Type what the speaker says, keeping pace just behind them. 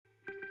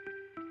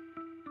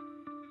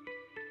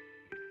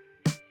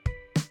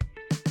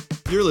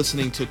You're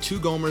listening to Two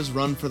Gomers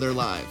Run for Their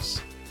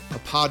Lives, a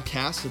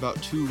podcast about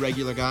two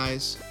regular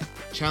guys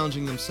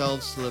challenging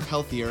themselves to live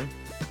healthier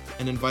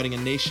and inviting a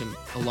nation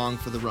along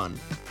for the run.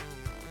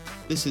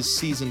 This is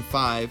Season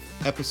 5,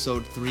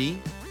 Episode 3,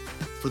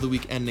 for the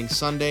week ending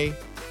Sunday,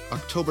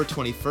 October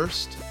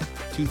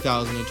 21st,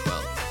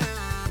 2012.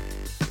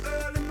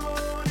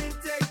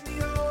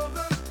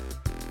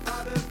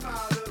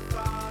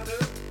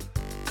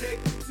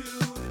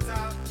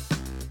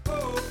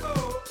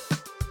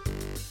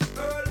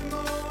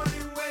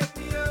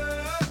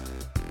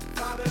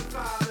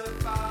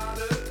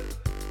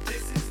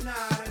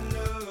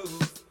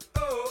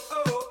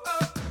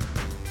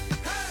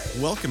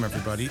 Welcome,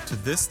 everybody, to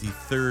the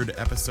third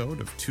episode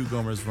of Two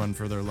Gomers Run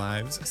for Their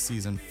Lives,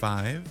 Season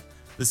 5.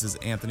 This is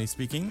Anthony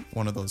speaking,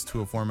 one of those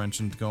two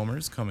aforementioned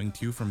Gomers, coming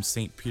to you from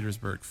St.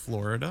 Petersburg,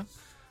 Florida,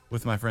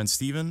 with my friend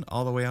Steven,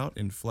 all the way out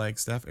in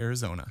Flagstaff,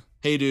 Arizona.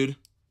 Hey, dude.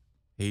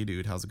 Hey,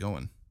 dude, how's it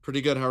going?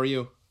 Pretty good. How are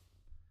you?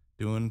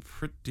 Doing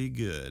pretty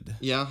good.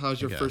 Yeah,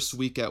 how's your first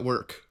week at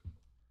work?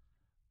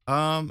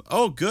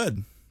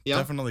 Good. Yeah?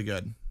 Definitely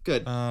good.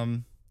 Good.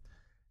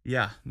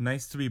 Yeah,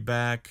 nice to be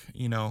back,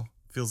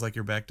 feels like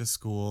you're back to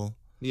school.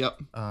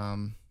 Yep.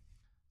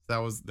 That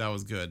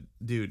was good.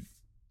 Dude,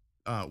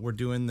 we're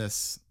doing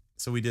this.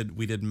 So we did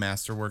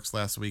Masterworks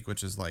last week,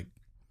 which is like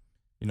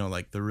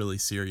the really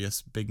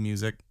serious big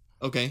music.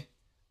 Okay.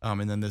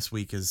 And then this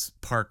week is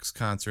Parks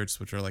concerts,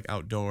 which are like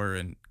outdoor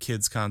and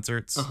kids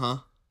concerts. Uh-huh.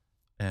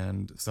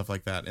 And stuff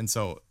like that. And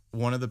so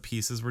one of the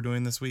pieces we're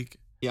doing this week.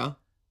 Yeah.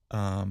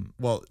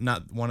 Well,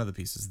 not one of the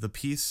pieces. The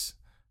piece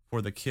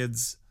for the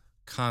kids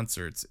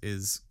concerts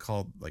is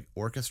called like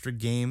Orchestra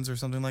Games or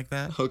something like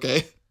that.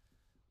 Okay.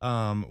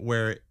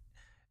 Where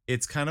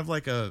it's kind of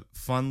like a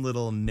fun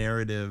little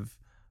narrative,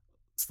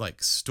 it's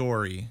like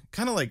story,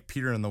 kind of like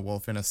Peter and the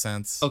Wolf in a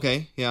sense.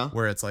 Okay, yeah.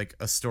 Where it's like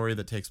a story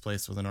that takes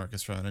place with an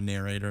orchestra and a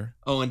narrator.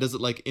 Oh, and does it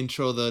like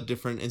intro the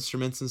different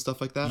instruments and stuff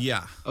like that?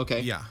 Yeah.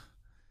 Okay. Yeah.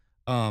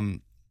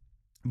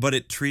 But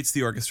it treats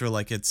the orchestra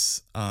like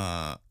it's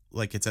at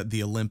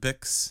the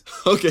Olympics.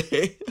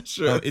 Okay,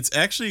 sure. It's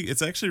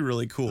actually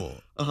really cool.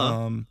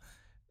 Uh-huh.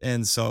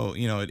 And so,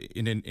 it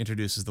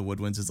introduces the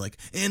woodwinds as like,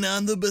 and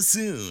on the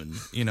bassoon,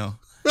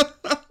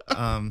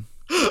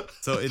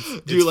 so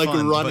Do you like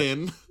fun, run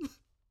in?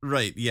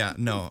 Right. Yeah.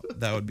 No,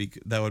 that would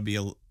be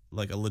a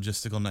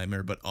logistical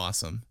nightmare, but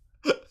awesome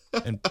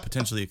and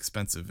potentially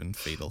expensive and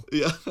fatal.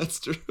 Yeah, that's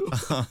true.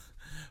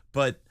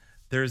 But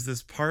there's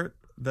this part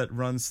that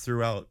runs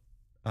throughout,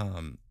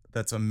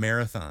 that's a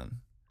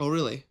marathon. Oh,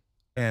 really?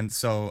 And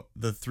so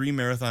the three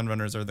marathon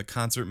runners are the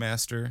concert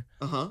master,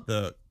 Uh-huh.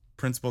 the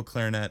principal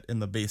clarinet, and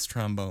the bass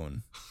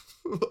trombone.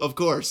 Of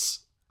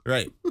course.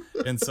 Right.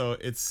 And so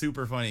it's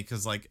super funny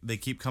because like they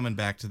keep coming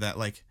back to that.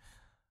 Like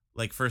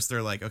first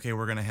they're like, okay,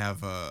 we're gonna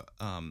have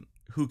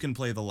who can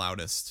play the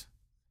loudest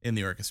in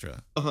the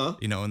orchestra. Uh-huh.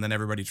 And then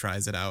everybody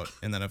tries it out,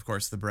 and then of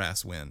course the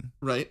brass win.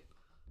 Right.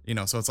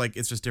 So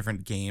it's just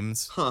different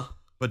games, Huh.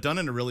 but done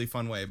in a really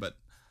fun way. But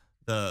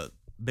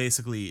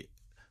basically,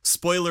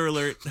 spoiler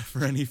alert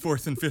for any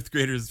 4th and 5th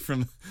graders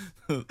from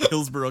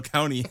Hillsborough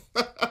County.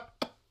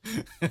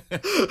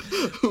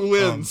 Who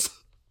wins?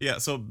 Yeah,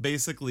 so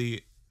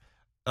basically,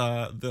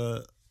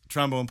 the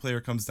trombone player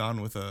comes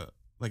down with a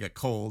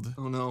cold.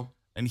 Oh no.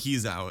 And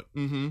he's out.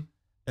 Mm-hmm.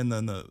 And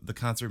then the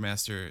concert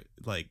master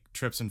like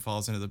trips and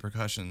falls into the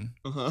percussion.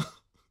 Uh-huh.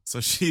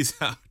 So she's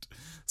out.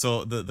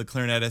 So the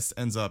clarinetist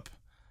ends up,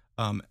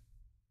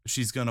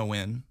 she's gonna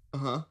win.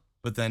 Uh-huh.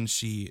 But then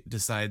she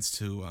decides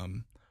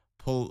to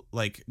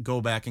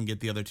go back and get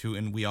the other two,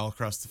 and we all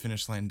cross the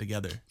finish line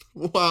together.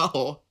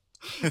 Wow.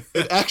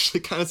 It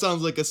actually kind of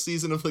sounds like a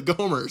season of the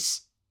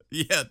Gomers.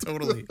 Yeah,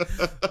 totally.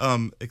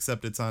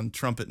 Except it's on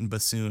trumpet and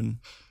bassoon.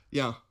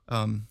 Yeah.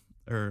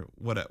 Or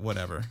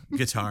whatever,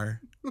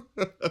 guitar.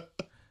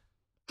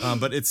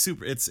 But it's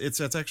super.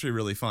 It's actually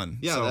really fun.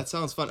 Yeah, so, that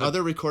sounds fun. Are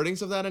there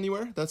recordings of that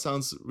anywhere? That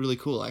sounds really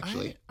cool,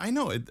 actually. I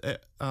know it.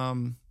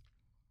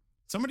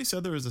 Somebody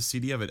said there was a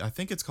CD of it. I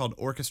think it's called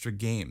Orchestra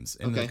Games,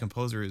 and Okay. the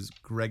composer is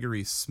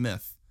Gregory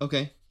Smith.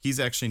 Okay.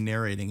 He's actually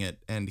narrating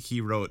it, and he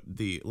wrote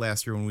the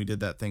last year when we did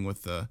that thing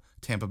with the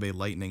Tampa Bay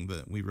Lightning.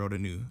 That we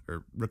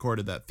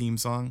recorded that theme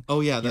song.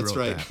 Oh yeah, He that's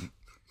wrote right.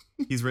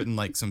 that. He's written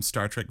like some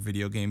Star Trek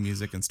video game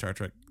music and Star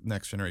Trek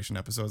Next Generation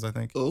episodes, I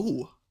think.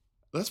 Oh,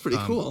 that's pretty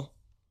cool.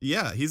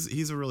 Yeah,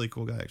 he's a really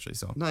cool guy actually.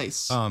 So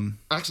Nice. I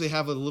actually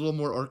have a little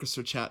more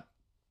orchestra chat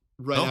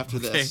right after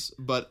this,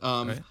 but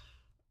right.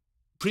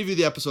 Preview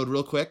the episode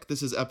real quick.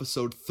 This is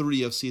episode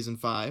 3 of season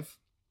 5.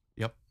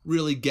 Yep.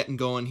 Really getting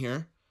going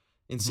here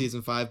in Mm-hmm.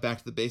 season 5. Back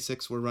to the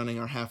basics. We're running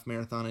our half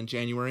marathon in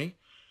January.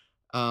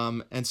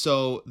 And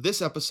so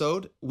this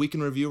episode, week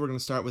in review, we're going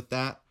to start with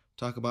that.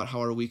 Talk about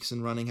how our weeks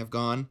in running have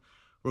gone.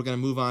 We're going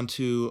to move on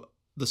to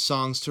the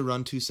songs to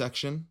run to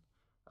section,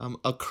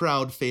 a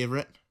crowd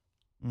favorite.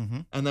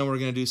 Mm-hmm. And then we're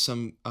going to do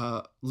some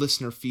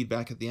listener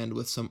feedback at the end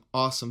with some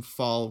awesome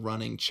fall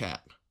running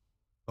chat.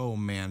 Oh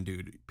man,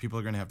 dude, people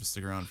are gonna have to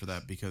stick around for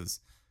that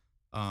because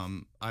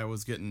I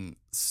was getting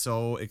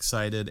so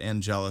excited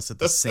and jealous at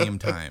the same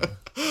time.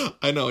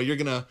 I know you're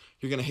gonna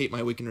hate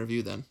my weekend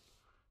review then,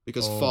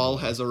 because fall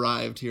has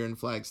arrived here in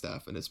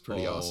Flagstaff and it's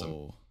pretty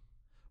awesome.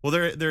 Well,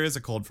 there is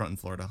a cold front in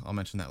Florida. I'll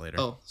mention that later.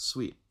 Oh,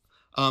 sweet.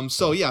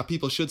 So yeah,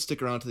 people should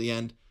stick around to the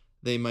end.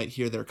 They might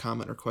hear their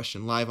comment or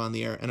question live on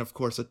the air, and of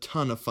course, a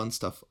ton of fun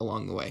stuff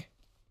along the way.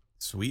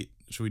 Sweet.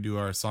 Should we do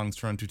our songs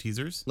to run to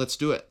teasers? Let's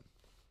do it.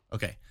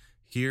 Okay.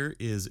 Here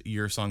is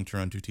your song to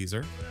run to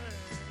teaser.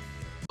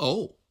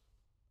 Oh.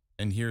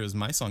 And here is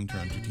my song to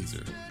run to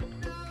teaser.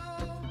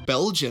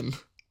 Belgian.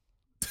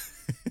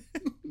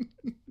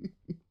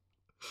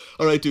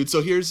 All right, dude.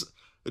 So here's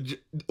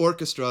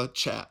orchestra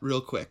chat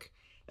real quick.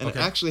 And It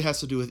actually has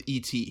to do with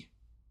E.T.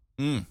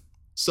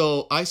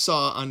 So I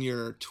saw on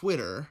your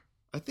Twitter,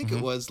 I think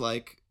it was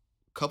like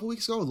a couple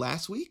weeks ago,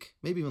 last week,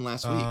 maybe even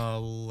last week.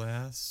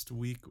 Last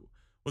week.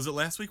 Was it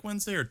last week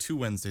Wednesday or 2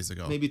 Wednesdays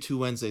ago? Maybe 2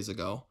 Wednesdays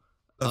ago.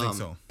 I think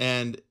so.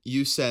 And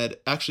you said,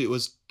 actually, it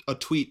was a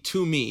tweet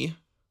to me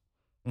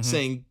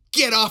saying,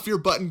 get off your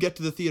butt and get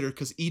to the theater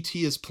because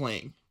E.T. is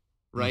playing,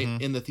 right,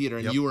 in the theater.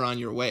 And you were on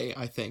your way,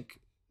 I think,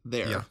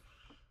 there. Yeah.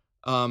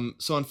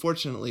 So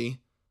unfortunately,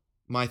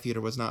 my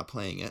theater was not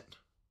playing it.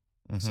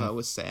 So I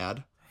was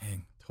sad.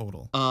 Dang,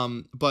 total.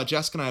 But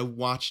Jessica and I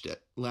watched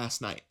it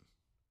last night.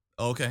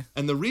 Okay.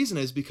 And the reason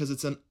is because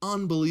it's an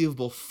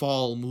unbelievable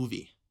fall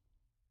movie.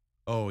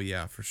 Oh,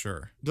 yeah, for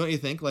sure. Don't you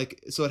think?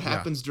 Like, so it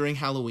happens during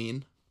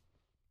Halloween.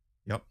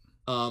 Yep.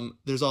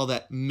 There's all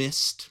that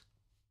mist.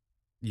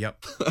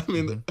 Yep. I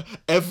mean,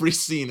 every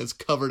scene is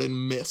covered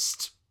in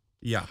mist.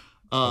 Yeah.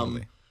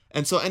 Totally.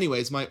 And so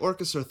anyways, my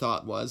orchestra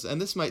thought was,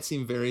 and this might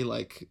seem very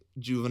like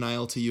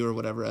juvenile to you or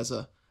whatever as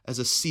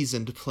a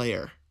seasoned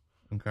player.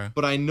 Okay.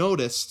 But I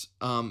noticed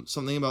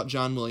something about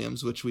John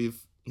Williams, which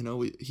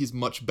he's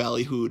much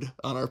ballyhooed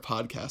on our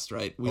podcast,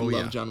 right? We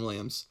love John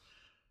Williams.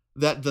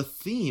 That the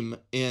theme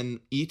in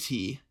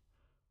E.T.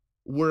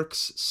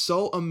 works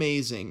so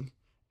amazing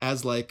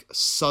as like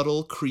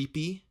subtle,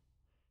 creepy,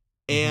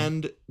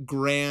 and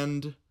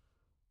grand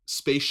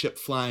spaceship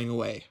flying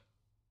away.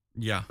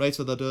 Yeah. Right?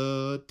 So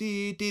the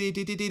dee dee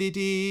dee dee dee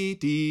dee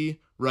dee,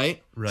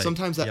 right? Right.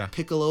 Sometimes that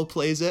piccolo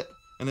plays it,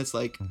 and it's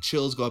like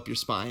chills go up your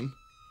spine.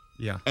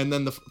 Yeah. And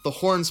then the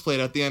horns played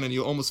at the end, and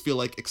you almost feel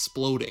like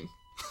exploding.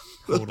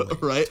 Totally.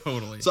 Right?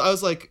 Totally. So I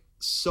was like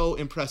so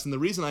impressed, and the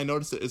reason I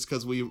noticed it is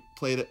because we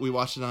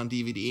watched it on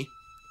DVD.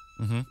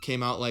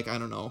 Came out like, I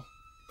don't know,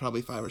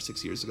 probably 5 or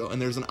 6 years ago,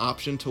 and there's an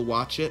option to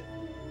watch it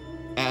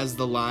as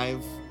the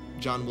live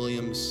John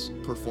Williams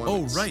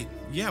performance. Oh, right.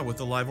 Yeah, with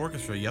the live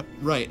orchestra. Yep.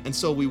 Right. And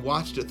so we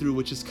watched it through,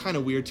 which is kind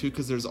of weird too,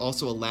 because there's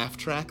also a laugh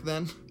track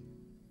then,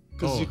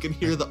 because you can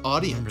hear the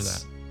audience. Remember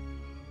that?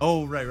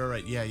 Oh,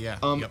 right. Yeah.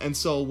 Yep. And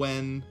so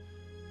when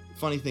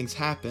funny things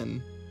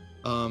happen,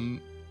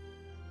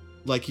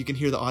 like you can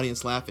hear the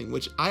audience laughing,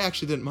 which I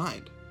actually didn't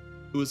mind.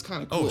 It was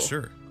kind of cool. Oh,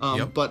 sure.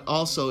 But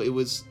also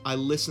I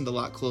listened a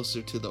lot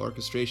closer to the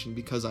orchestration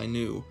because I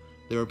knew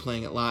they were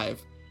playing it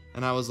live,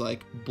 and I was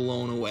like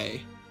blown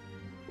away.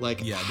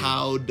 Like,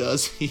 how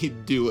does he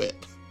do it?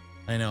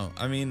 I know.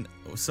 I mean,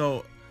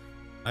 so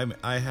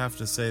I have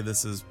to say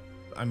this is,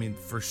 I mean,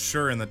 for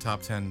sure in the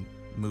top 10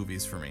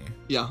 movies for me.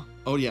 Yeah.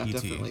 Oh yeah, E.T.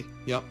 definitely.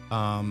 Yep.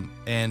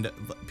 And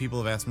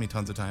people have asked me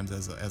tons of times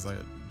as a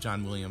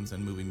John Williams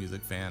and movie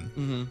music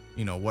fan,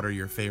 what are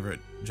your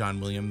favorite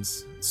John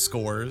Williams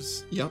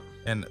scores? Yep.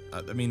 And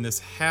I mean, this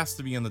has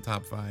to be in the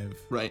top 5.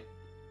 Right.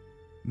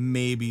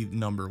 Maybe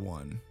number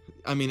 1.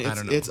 I mean,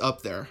 it's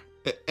up there.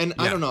 And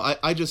I don't know.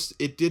 I just,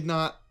 it did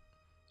not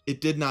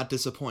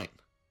disappoint.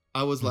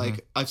 I was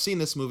like, I've seen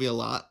this movie a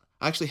lot.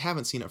 I actually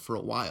haven't seen it for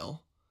a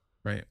while.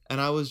 Right. And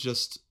I was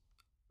just,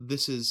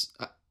 this is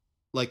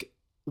like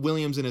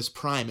Williams in his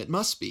prime. It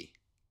must be,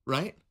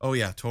 right? Oh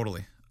yeah,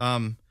 totally.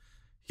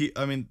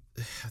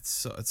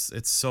 It's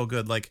so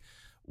good. Like,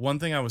 one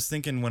thing I was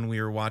thinking when we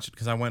were watching,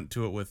 because I went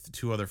to it with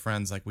 2 other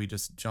friends, like we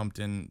just jumped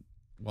in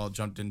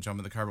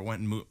the car, but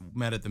went and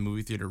met at the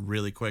movie theater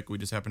really quick. We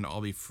just happened to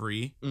all be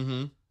free,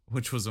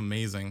 which was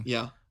amazing.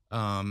 Yeah.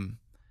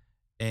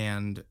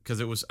 And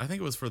because I think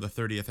it was for the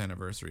 30th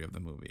anniversary of the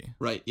movie.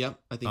 Right. Yep.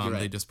 I think you're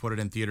right. They just put it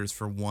in theaters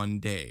for one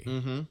day.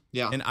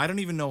 Yeah. And I don't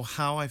even know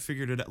how I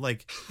figured it out.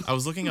 Like, I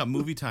was looking up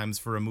movie times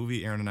for a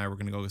movie Aaron and I were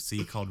going to go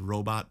see called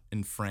Robot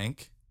and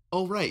Frank.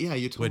 Oh, right. Yeah.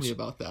 You told me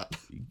about that.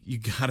 You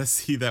got to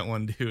see that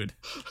one, dude.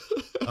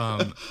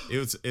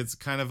 It's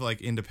kind of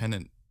like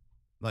independent,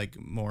 like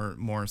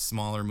more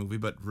smaller movie,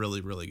 but really,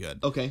 really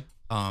good. Okay.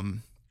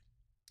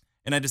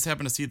 And I just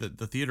happened to see that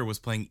the theater was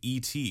playing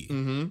E.T.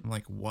 I'm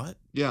like, what?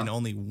 Yeah. And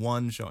only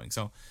one showing.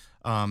 So,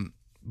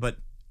 but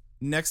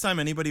next time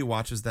anybody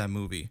watches that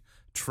movie,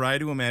 try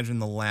to imagine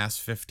the last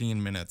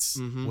 15 minutes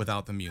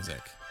without the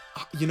music.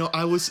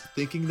 I was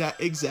thinking that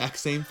exact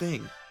same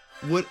thing.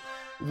 Would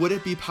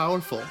it be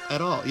powerful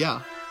at all?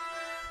 Yeah.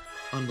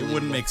 Unbelievable. It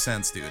wouldn't make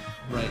sense, dude.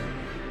 Right.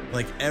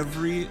 Like,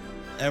 every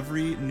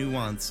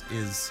nuance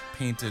is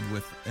painted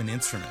with an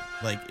instrument.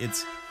 Like,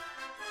 it's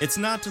It's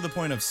not to the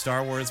point of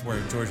Star Wars where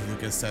George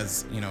Lucas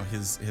says, you know,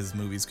 his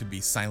movies could be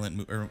silent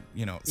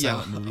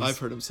movies. I've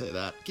heard him say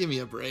that. Give me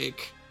a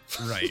break.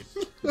 Right.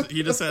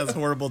 He just has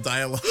horrible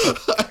dialogue.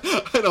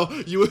 I know.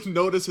 You would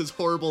notice his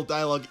horrible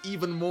dialogue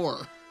even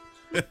more.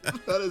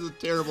 That is a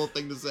terrible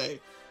thing to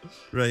say.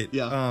 Right.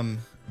 Yeah.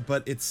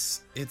 But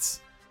it's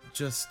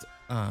just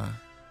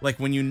like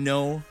when you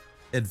know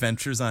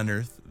Adventures on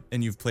Earth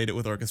and you've played it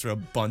with orchestra a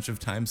bunch of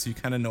times, so you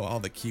kind of know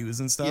all the cues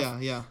and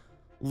stuff. Yeah.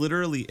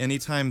 Literally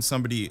anytime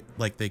somebody,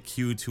 like, they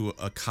cue to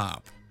a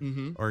cop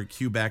or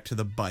cue back to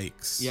the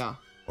bikes,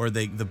 or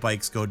the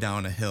bikes go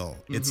down a hill,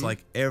 it's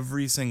like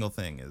every single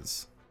thing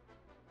is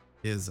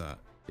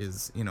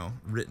you know,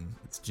 written.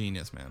 It's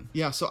genius, man.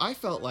 Yeah, so I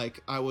felt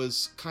like I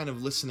was kind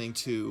of listening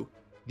to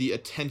the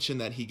attention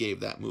that he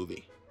gave that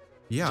movie.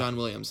 Yeah. John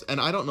Williams.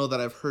 And I don't know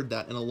that I've heard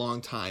that in a long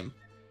time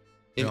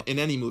in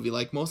any movie.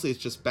 Like, mostly it's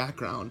just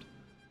background.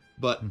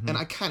 But, and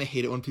I kind of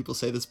hate it when people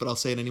say this, but I'll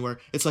say it anywhere.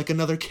 It's like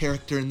another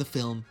character in the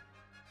film.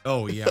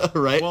 Oh, yeah.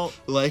 Right? Well,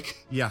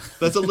 like, yeah.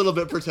 That's a little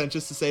bit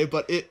pretentious to say,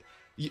 but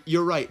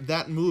you're right.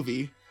 That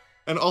movie,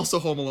 and also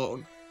Home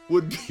Alone,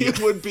 would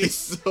be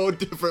so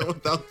different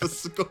without the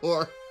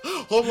score.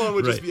 Home Alone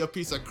would just be a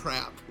piece of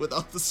crap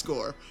without the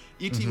score.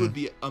 E.T. would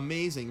be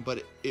amazing,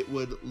 but it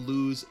would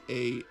lose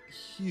a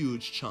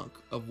huge chunk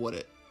of what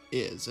it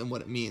is and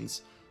what it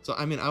means. So,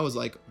 I mean, I was,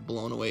 like,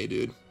 blown away,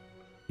 dude.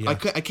 Yeah. I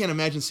can't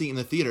imagine seeing it in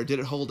the theater. Did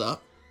it hold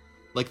up?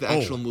 Like the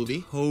actual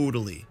movie?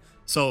 Totally.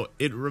 So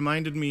it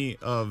reminded me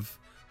of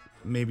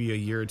maybe a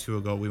year or two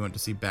ago, we went to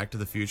see Back to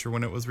the Future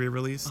when it was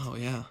re-released. Oh,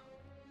 yeah.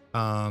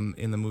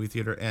 In the movie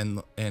theater,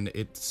 and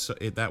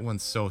that one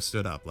so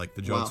stood up. Like,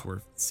 the jokes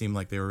seemed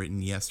like they were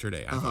written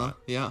yesterday, I thought.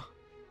 Yeah.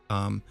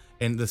 And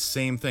the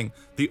same thing.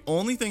 The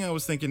only thing I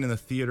was thinking in the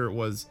theater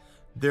was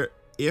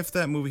if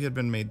that movie had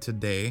been made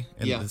today,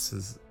 and this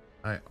is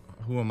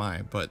who am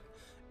I? But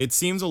it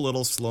seems a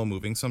little slow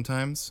moving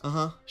sometimes.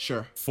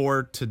 Sure.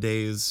 For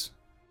today's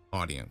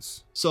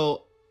audience.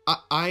 So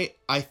I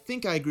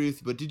think I agree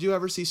with you, but did you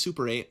ever see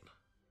Super 8?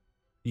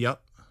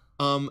 Yep.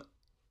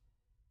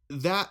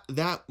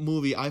 That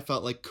movie I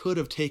felt like could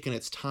have taken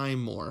its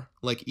time more,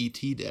 like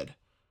E.T. did.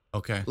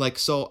 Okay. Like,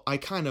 so I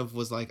kind of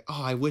was like,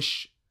 oh, I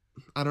wish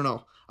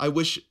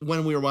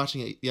when we were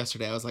watching it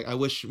yesterday, I was like, I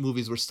wish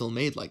movies were still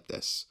made like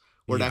this,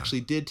 where it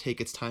actually did take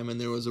its time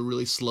and there was a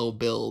really slow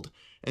build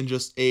and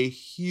just a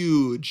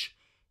huge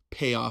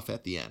payoff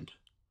at the end.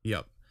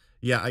 Yep.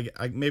 Yeah,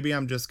 I maybe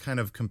I'm just kind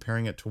of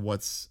comparing it to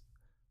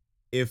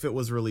if it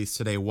was released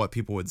today, what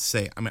people would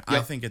say. I mean,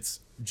 I think it's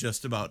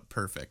just about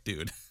perfect,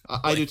 dude.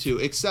 I do too,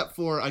 except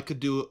for I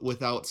could do it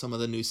without some of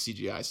the new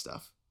CGI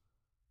stuff.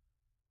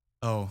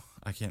 Oh,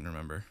 I can't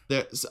remember.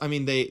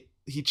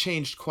 He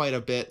changed quite a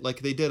bit.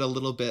 Like, they did a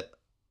little bit.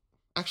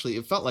 Actually,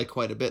 it felt like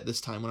quite a bit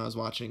this time when I was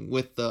watching,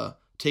 with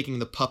taking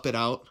the puppet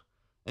out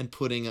and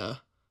putting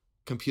a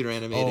computer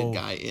animated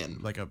guy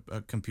in, like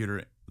a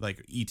computer,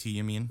 like E.T.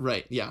 you mean?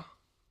 Right. Yeah.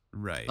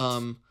 Right.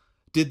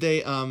 Did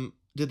they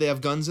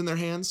have guns in their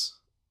hands?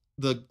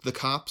 The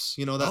cops,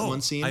 you know, that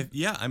one scene?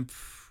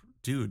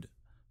 Dude,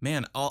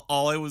 man,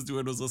 all I was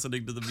doing was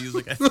listening to the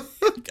music.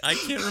 I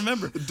can't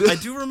remember. I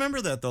do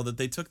remember that, though, that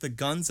they took the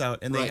guns out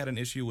and they had an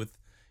issue with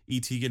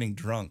E.T. getting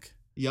drunk.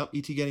 Yep,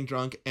 E.T. getting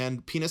drunk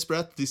and penis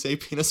breath. Did he say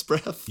penis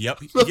breath?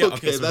 Yep. Yeah,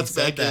 okay, so that's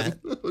back in.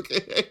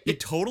 Okay. He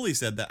totally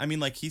said that. I mean,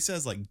 like, he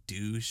says, like,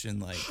 douche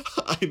and, like...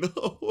 I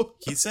know.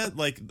 He said,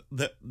 like,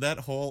 that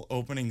whole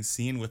opening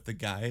scene with the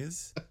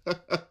guys,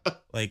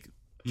 like,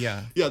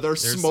 yeah. Yeah, they're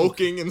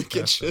smoking in the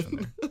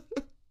kitchen.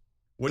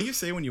 What do you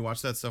say when you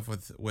watch that stuff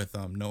with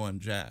Noah and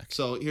Jack?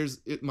 So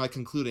here's my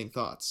concluding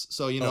thoughts.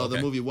 So,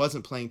 the movie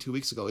wasn't playing 2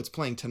 weeks ago. It's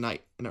playing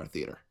tonight in our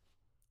theater.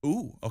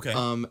 Ooh, okay.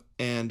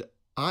 And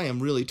I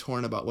am really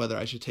torn about whether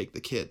I should take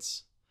the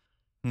kids.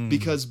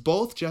 Because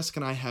both Jessica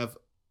and I have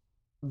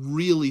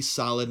really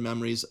solid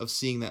memories of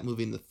seeing that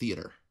movie in the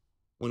theater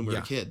when we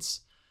were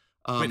kids.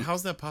 Wait,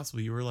 how's that possible?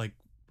 You were like,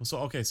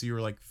 so you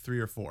were like 3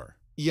 or 4.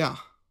 Yeah,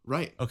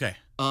 right. Okay.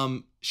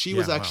 She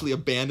was actually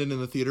abandoned in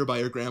the theater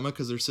by her grandma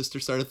because her sister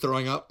started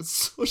throwing up.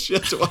 So she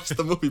had to watch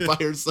the movie by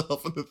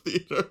herself in the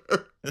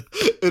theater.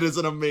 It is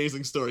an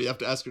amazing story. You have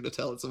to ask her to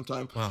tell it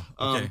sometime. Wow.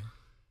 Okay.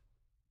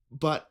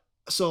 But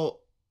so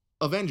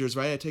Avengers,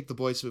 right? I take the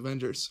boys to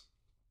Avengers.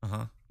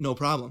 No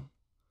problem.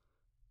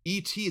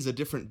 E.T. is a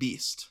different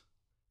beast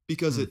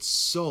because it's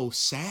so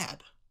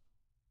sad.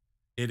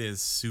 It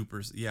is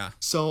super. Yeah.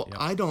 So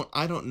I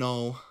don't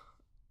know.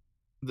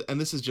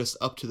 And this is just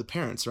up to the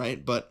parents,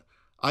 right? But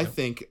I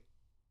think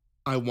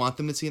I want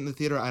them to see it in the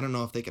theater. I don't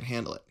know if they can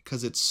handle it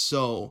because it's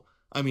so,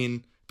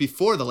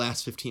 before the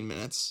last 15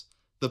 minutes,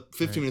 the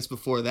 15 minutes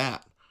before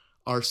that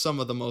are some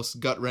of the most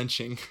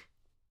gut-wrenching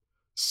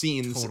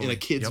scenes in a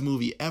kid's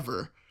movie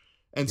ever.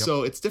 And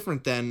so it's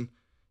different than,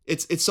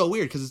 it's so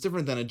weird because it's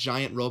different than a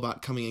giant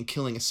robot coming and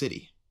killing a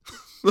city.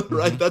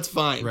 Right? That's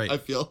fine. Right. I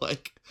feel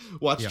like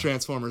watch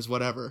Transformers,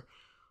 whatever.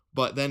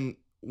 But then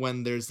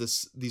when there's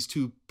these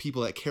two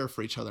people that care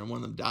for each other and one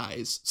of them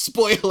dies,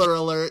 spoiler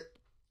alert,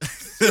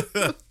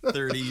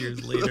 30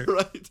 years later.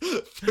 Right.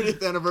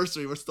 30th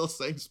anniversary. We're still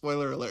saying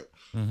spoiler alert.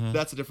 Mm-hmm.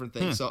 That's a different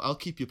thing. So I'll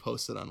keep you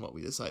posted on what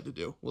we decide to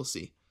do. We'll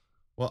see.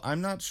 Well,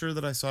 I'm not sure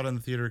that I saw it in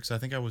the theater because I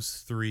think I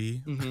was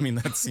 3. Mhm. I mean,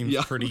 that seems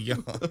Yeah. pretty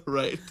young.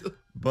 Right.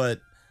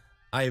 But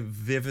I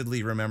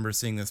vividly remember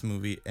seeing this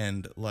movie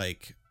and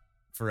like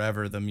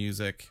forever the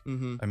music.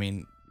 Mm-hmm. I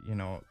mean,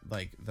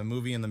 like the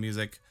movie and the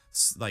music,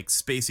 like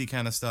spacey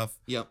kind of stuff.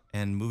 Yep.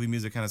 And movie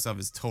music kind of stuff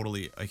is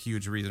totally a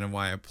huge reason of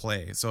why I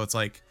play. So it's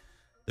like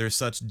there's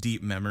such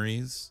deep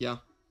memories. Yeah.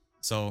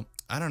 So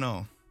I don't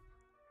know.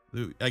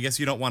 I guess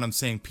you don't want them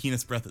saying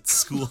penis breath at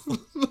school.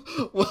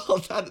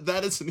 Well,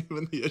 that isn't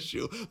even the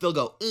issue. They'll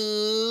go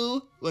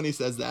ooh when he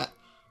says that.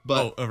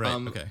 But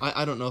right. Okay.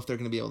 I don't know if they're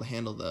going to be able to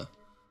handle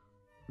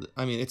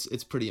I mean,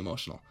 it's pretty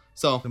emotional.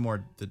 So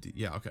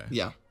Yeah. Okay.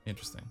 yeah.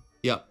 Interesting.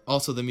 Yeah.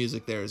 Also, the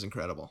music there is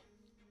incredible.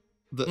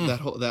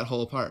 That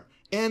whole part.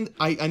 And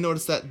I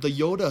noticed that the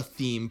Yoda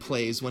theme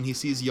plays when he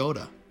sees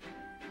Yoda.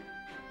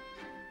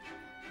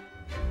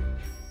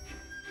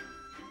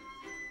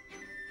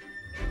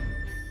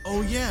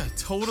 Oh yeah,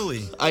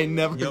 totally. I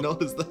never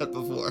noticed that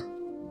before.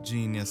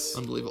 Genius.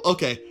 Unbelievable.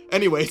 Okay.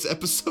 Anyways,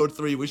 episode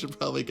 3. We should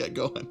probably get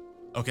going.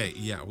 Okay.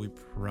 Yeah, we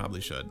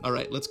probably should. All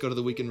right. Let's go to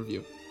the weekend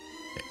review.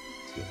 Okay.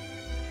 Let's do it.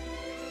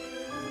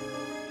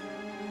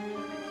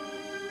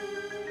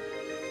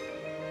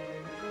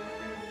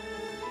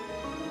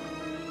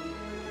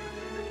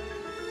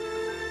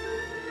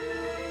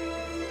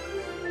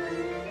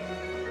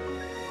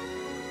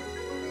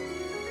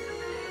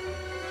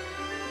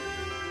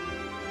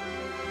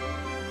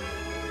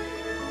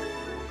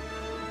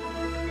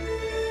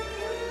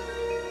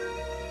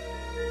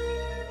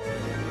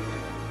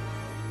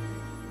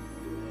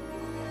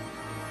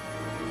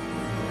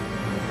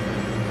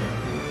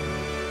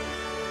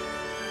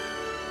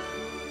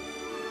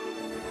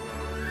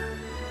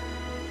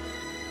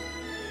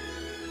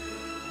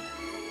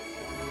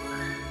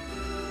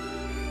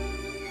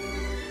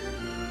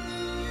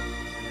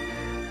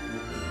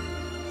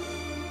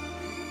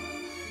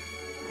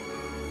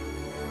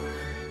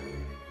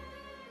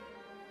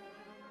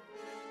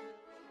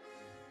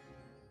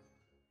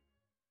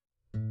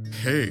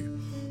 Hey,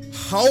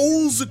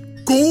 how's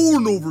it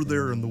going over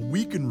there in the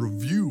weekend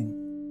review?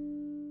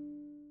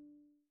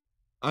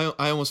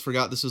 I almost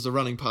forgot this was a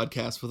running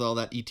podcast with all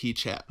that ET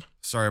chat.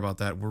 Sorry about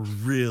that. We're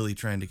really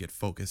trying to get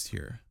focused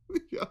here.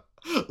 Yeah.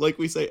 Like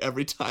we say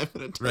every time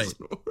and it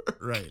doesn't work.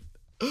 Right.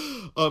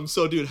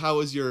 So dude, how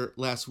was your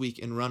last week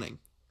in running?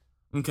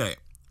 Okay.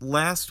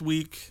 Last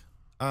week,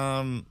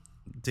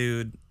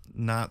 dude,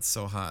 not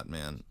so hot,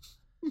 man.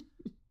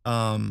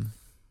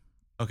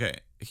 Okay.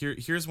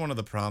 Here's one of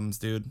the problems,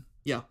 dude.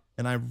 Yeah.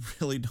 And I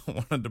really don't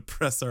want to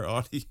depress our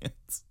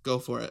audience. Go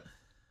for it.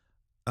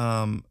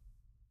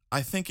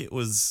 I think it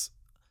was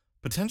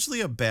potentially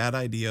a bad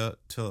idea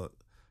to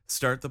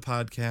start the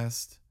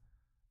podcast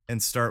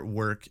and start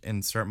work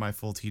and start my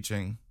full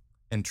teaching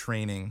and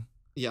training.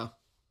 Yeah.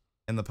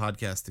 And the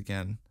podcast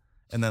again.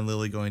 And then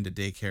Lily going to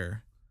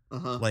daycare.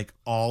 Uh-huh. Like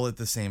all at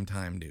the same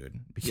time, dude.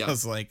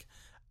 Because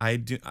I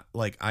do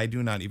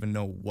not even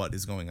know what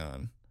is going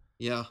on.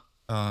 Yeah.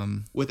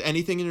 With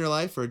anything in your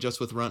life or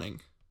just with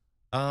running?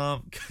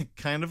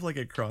 Kind of like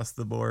across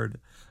the board.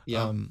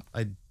 Yeah.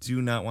 I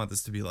do not want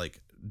this to be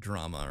like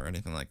drama or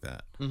anything like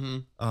that.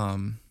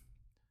 Mm-hmm.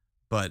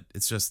 But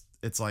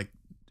it's like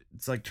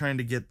trying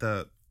to get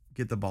the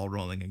ball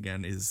rolling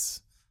again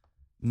is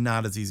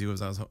not as easy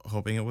as I was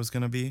hoping it was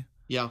going to be.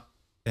 Yeah.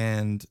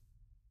 And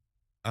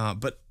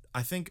but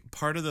I think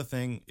part of the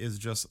thing is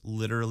just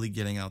literally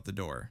getting out the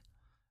door.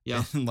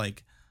 Yeah.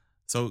 And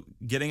so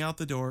getting out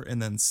the door and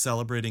then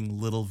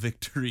celebrating little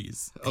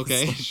victories.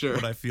 Okay, like sure.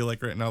 What I feel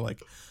like right now,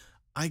 like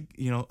I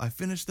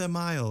finished that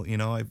mile,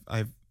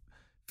 I've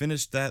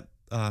finished that,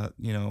 not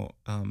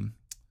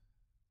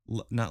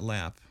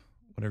lap,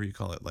 whatever you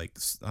call it, like,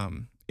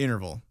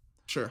 interval,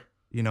 Sure.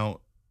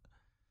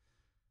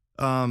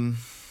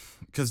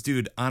 Cause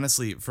dude,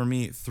 honestly, for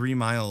me, 3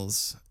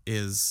 miles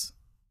is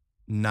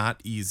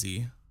not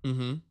easy.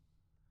 Mm-hmm.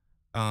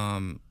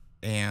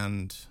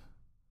 And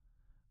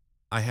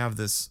I have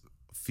this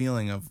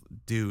feeling of,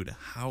 dude,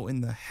 how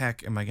in the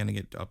heck am I going to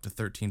get up to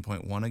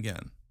 13.1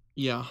 again?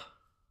 Yeah.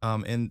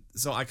 And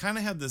so I kind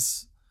of had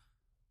this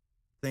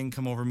thing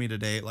come over me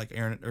today. Like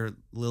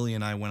Lily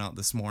and I went out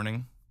this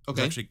morning.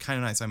 Okay. It was actually kind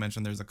of nice. I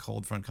mentioned there's a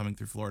cold front coming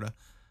through Florida.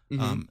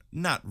 Mm-hmm.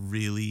 Not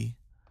really,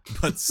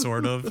 but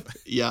sort of.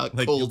 Yeah.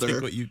 Like colder.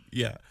 you'll take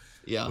Yeah.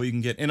 what you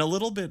can get, and a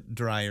little bit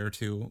drier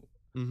too.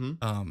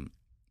 Mm-hmm.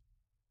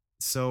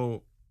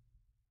 So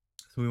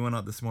we went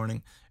out this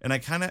morning, and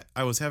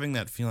I was having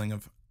that feeling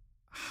of,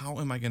 how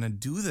am I going to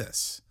do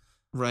this?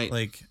 Right.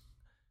 Like,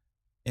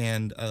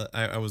 and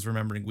I was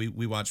remembering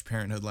we watched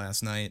Parenthood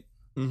last night.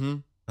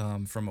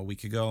 Mm-hmm. From a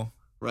week ago.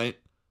 Right.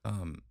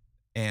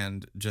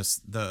 And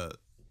just the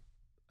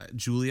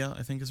Julia,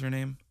 I think is her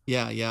name.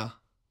 Yeah. Yeah.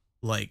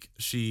 Like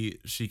she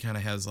kind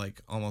of has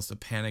like almost a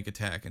panic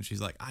attack, and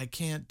she's like, I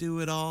can't do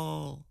it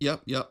all.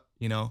 Yep.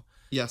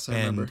 Yes, I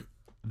remember.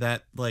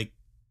 That, like,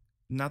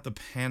 not the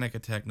panic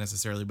attack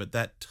necessarily, but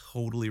that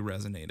totally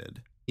resonated.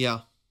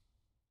 Yeah,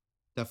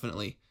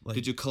 definitely. Like,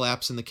 Did you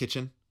collapse in the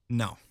kitchen?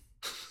 No,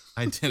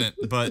 I didn't.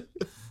 But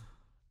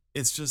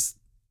it's just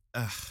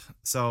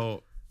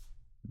so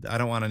I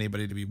don't want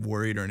anybody to be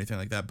worried or anything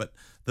like that. But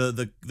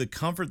the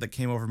comfort that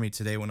came over me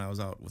today when I was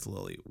out with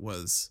Lily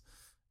was,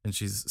 and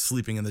she's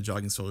sleeping in the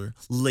jogging stroller,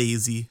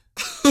 lazy.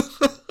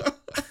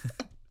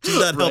 She's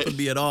not helping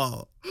me at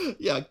all.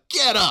 Yeah,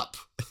 get up.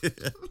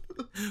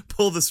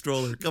 Pull the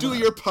stroller. Come Do on.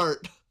 your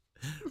part.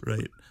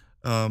 Right.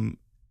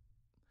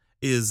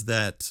 Is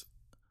that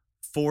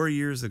 4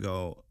 years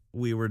ago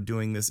we were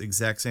doing this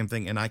exact same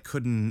thing, and I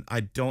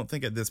don't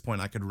think at this point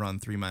I could run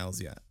 3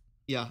 miles yet.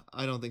 Yeah,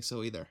 I don't think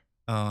so either.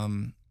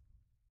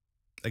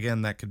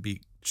 Again, that could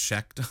be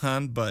checked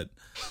on, but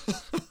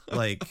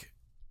like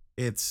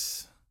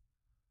it's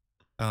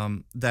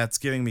that's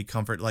giving me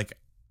comfort.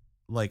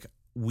 Like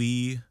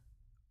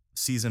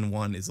season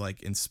 1 is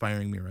like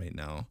inspiring me right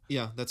now.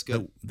 Yeah, that's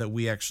good. That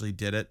we actually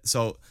did it.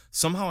 So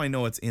somehow I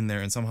know it's in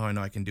there, and somehow I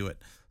know I can do it.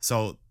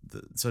 So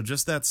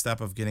just that step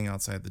of getting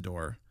outside the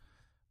door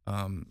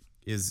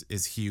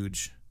is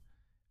huge.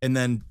 And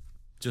then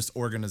just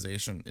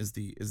organization is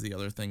the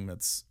other thing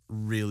that's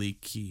really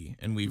key.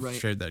 And we've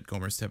shared that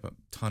Gomer's tip a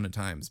ton of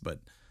times, but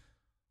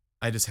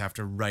I just have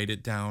to write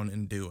it down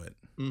and do it.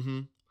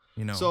 Mm-hmm.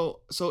 You know.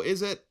 So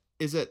is it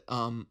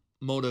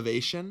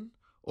motivation,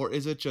 or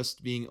is it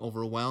just being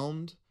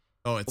overwhelmed?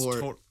 Oh,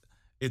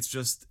 it's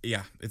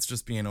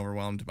just being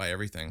overwhelmed by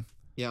everything.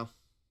 Yeah.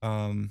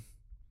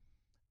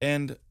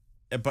 And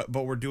but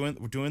we're doing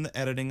the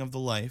editing of the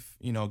life,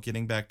 you know,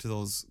 getting back to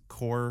those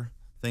core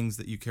things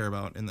that you care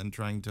about, and then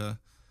trying to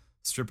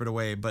strip it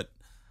away. But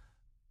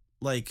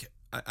like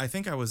I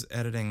think I was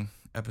editing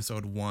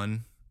episode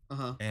 1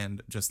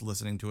 and just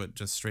listening to it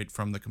just straight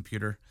from the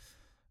computer.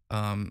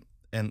 And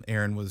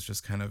Aaron was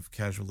just kind of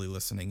casually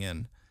listening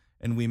in.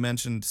 And we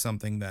mentioned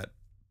something that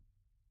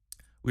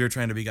we were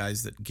trying to be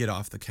guys that get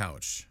off the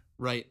couch.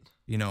 Right.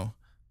 You know,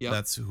 yep.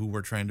 That's who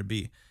we're trying to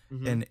be.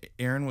 Mm-hmm. And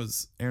Aaron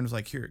was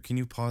like, here, can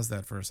you pause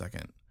that for a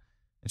second?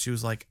 And she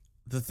was like,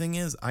 the thing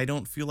is, I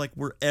don't feel like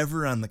we're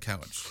ever on the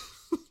couch.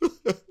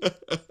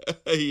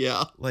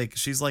 Yeah. Like,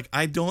 she's like,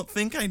 I don't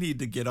think I need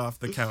to get off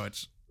the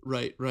couch.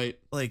 Right.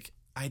 Like,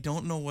 I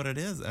don't know what it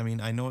is. I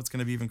mean, I know it's going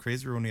to be even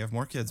crazier when we have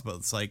more kids, but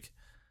it's like,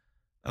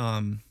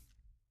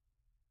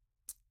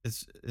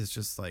 it's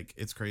just like,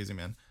 it's crazy,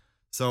 man.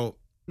 So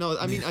no,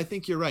 I mean, I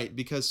think you're right,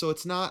 because so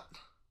it's not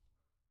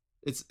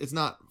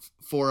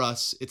for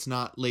us, it's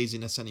not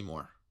laziness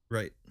anymore.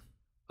 Right.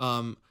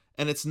 And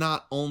it's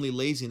not only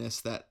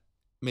laziness that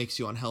makes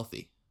you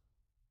unhealthy.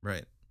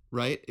 Right.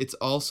 Right. It's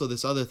also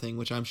this other thing,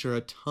 which I'm sure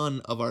a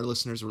ton of our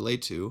listeners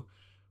relate to,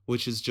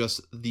 which is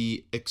just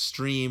the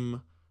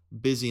extreme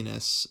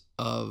busyness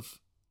of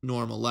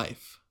normal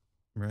life.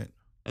 Right.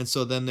 And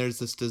so then there's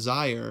this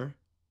desire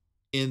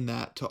in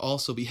that to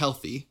also be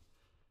healthy,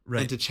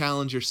 right, and to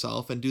challenge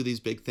yourself and do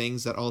these big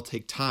things that all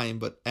take time,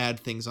 but add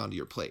things onto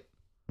your plate.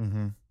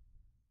 Mm-hmm.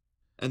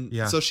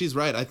 And so she's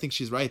right. I think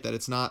she's right that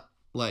it's not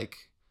like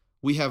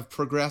we have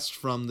progressed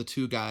from the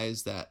two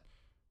guys that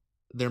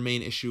their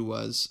main issue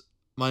was,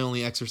 my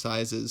only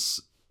exercise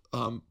is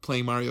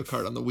playing Mario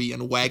Kart on the Wii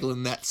and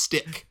waggling that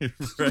stick.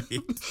 Right.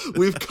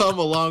 We've come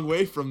a long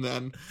way from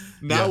then.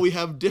 Now we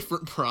have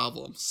different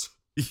problems.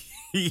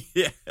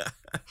 Yeah.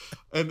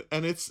 And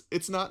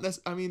it's not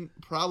I mean,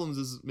 problems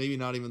is maybe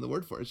not even the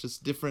word for it. It's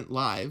just different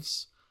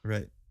lives.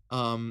 Right.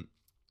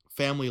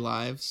 Family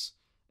lives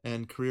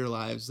and career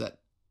lives that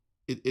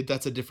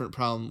that's a different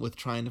problem with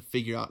trying to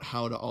figure out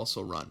how to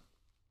also run.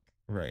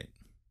 Right.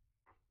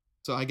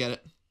 So I get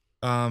it.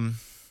 And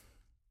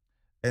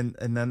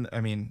then,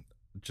 I mean,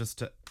 just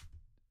to,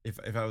 if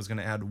I was going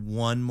to add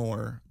one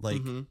more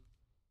like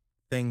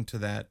thing to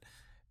that,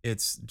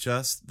 it's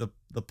just the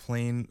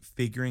plain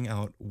figuring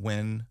out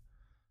when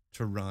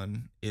to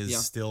run is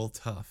still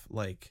tough.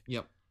 Like,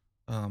 yep.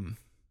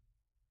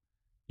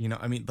 You know,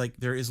 I mean, like,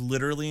 there is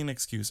literally an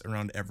excuse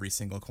around every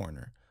single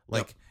corner.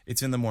 Like,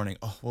 it's in the morning.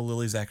 Oh, well,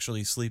 Lily's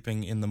actually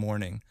sleeping in the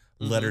morning.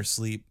 Let her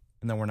sleep,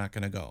 and then we're not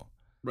going to go.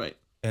 Right.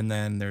 And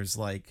then there's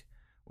like,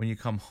 when you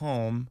come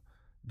home,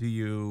 do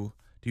you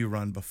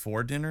run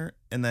before dinner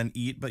and then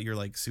eat, but you're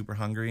like super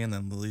hungry, and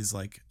then Lily's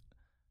like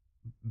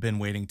been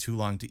waiting too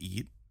long to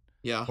eat?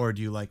 Yeah. Or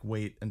do you like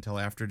wait until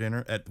after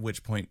dinner, at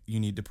which point you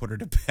need to put her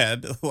to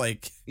bed?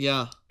 Like,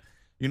 yeah.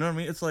 You know what I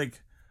mean? It's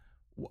like,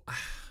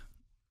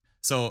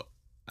 so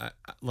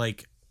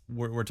like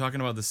we're talking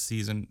about this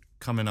season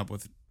coming up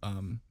with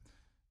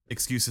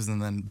excuses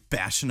and then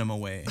bashing them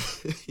away.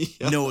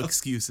 No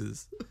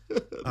excuses.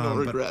 No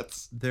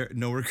regrets. They're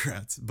no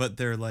regrets, but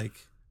they're like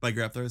by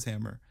Grappler's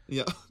hammer.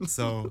 Yeah.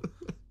 So,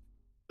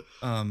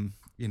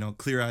 you know,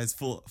 clear eyes,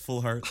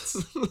 full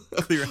hearts.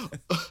 Clear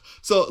eyes.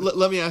 So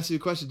let me ask you a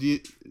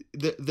question.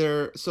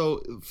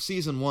 So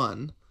season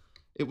 1,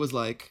 it was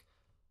like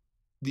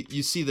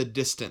you see the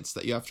distance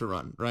that you have to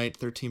run, right?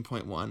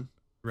 13.1.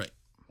 Right.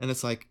 And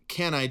it's like,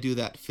 can I do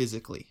that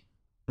physically?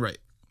 Right.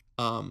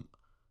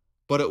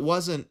 But it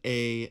wasn't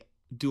can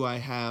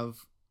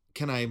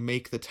I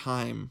make the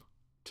time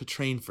to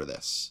train for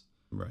this?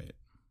 Right.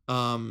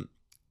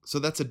 so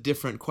that's a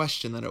different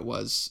question than it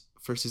was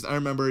first season. I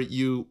remember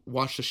you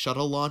watched a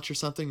shuttle launch or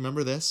something.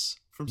 Remember this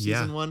from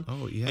season 1?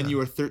 Oh, yeah. And you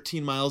were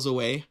 13 miles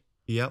away.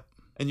 Yep.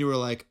 And you were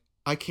like,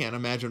 I can't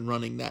imagine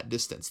running that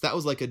distance. That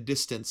was like a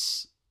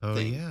distance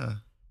thing. Yeah.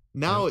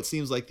 Now it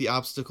seems like the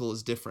obstacle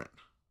is different.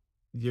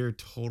 You're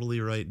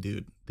totally right,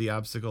 dude. The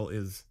obstacle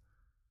is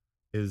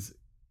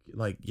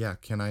like, yeah,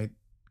 can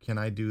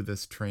I do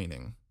this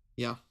training?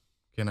 Yeah.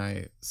 Can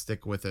I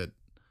stick with it?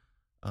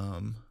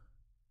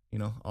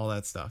 All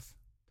that stuff.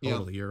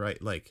 Totally. You're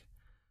right. Like,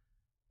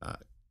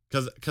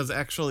 cause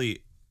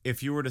actually,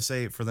 if you were to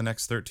say for the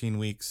next 13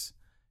 weeks,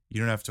 you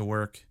don't have to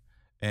work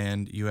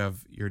and you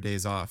have your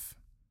days off,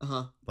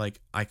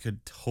 like I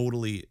could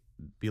totally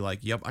be like,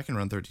 yep, I can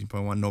run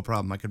 13.1. No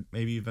problem. I could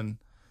maybe even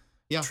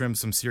trim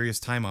some serious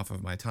time off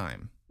of my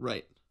time.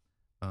 Right.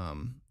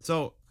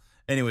 So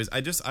anyways,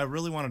 I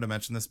really wanted to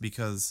mention this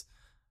because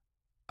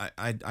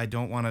I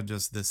don't want to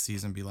just this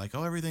season be like,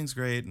 oh, everything's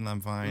great and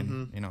I'm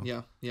fine.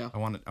 Yeah. I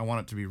want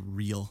it to be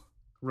real.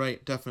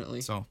 Right.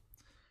 Definitely. So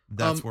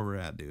that's where we're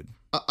at, dude.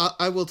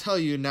 I will tell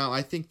you now,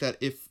 I think that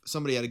if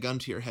somebody had a gun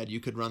to your head, you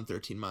could run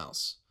 13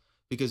 miles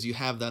because you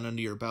have that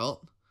under your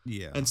belt.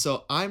 Yeah. And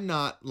so I'm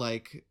not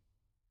like,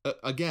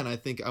 again, I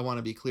think I want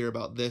to be clear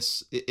about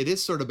this. It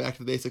is sort of back to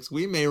the basics.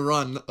 We may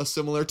run a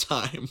similar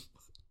time.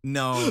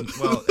 No,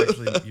 well,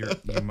 actually,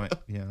 you might,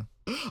 yeah.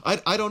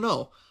 I don't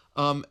know.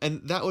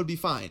 And that would be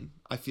fine,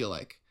 I feel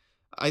like.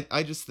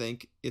 I just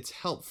think it's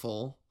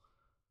helpful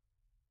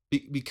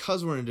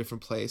because we're in a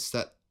different place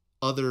that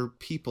other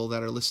people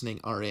that are listening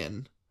are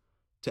in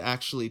to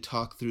actually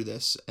talk through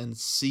this and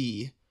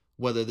see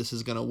whether this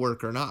is going to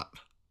work or not.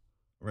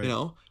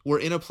 Right. We're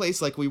in a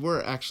place like we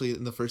were actually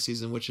in the first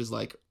season, which is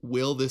like,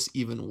 will this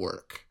even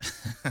work?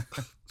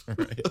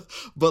 Right.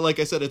 But like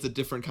I said, it's a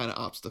different kind of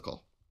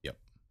obstacle. Yep.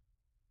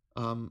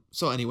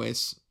 So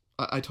anyways,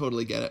 I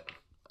totally get it.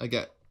 I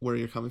get where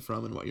you're coming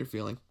from and what you're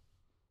feeling.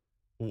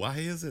 Why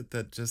is it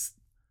that just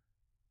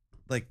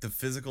like the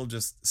physical,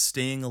 just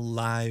staying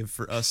alive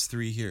for us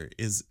three here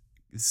is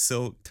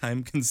so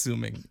time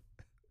consuming?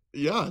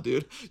 Yeah,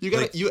 dude. You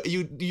gotta, like,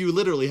 you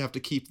literally have to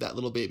keep that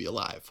little baby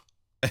alive.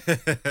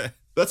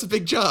 That's a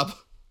big job.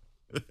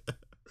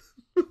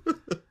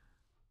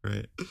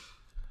 Right.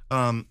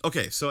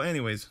 Okay, so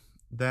anyways,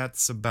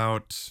 that's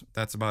about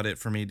it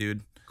for me,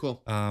 dude.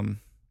 Cool.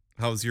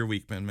 How's your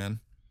week been, man?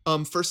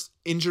 First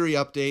injury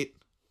update.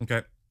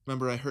 Okay.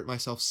 Remember I hurt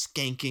myself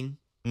skanking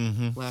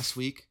last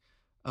week.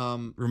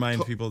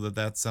 Remind people that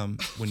that's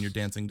when you're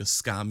dancing to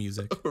ska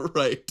music.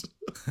 Right.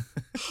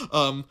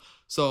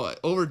 So I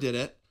overdid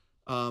it.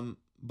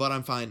 But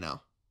I'm fine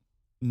now.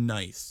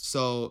 Nice.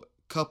 So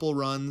couple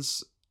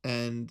runs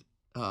and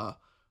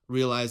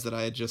realized that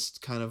I had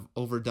just kind of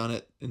overdone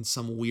it in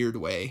some weird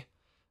way.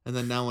 And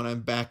then now when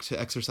I'm back to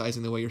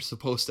exercising the way you're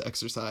supposed to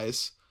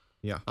exercise,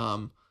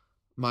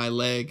 my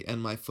leg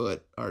and my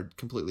foot are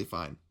completely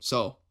fine.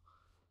 So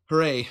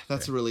hooray,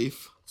 that's a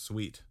relief.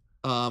 Sweet.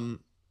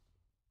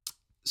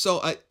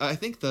 So I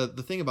think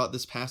the thing about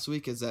this past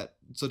week is that,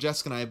 so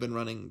Jessica and I have been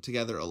running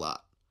together a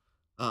lot,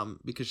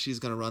 because she's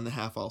going to run the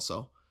half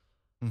also.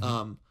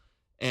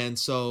 And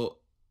so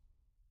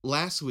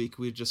last week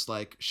we just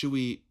like, should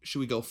we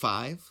go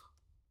 5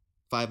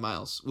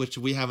 miles, which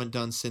we haven't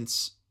done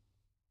since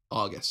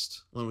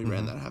August when we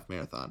ran that half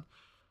marathon.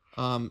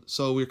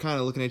 So we were kind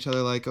of looking at each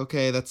other like,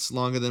 okay, that's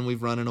longer than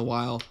we've run in a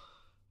while,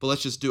 but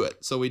let's just do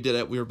it. So we did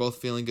it. We were both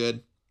feeling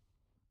good.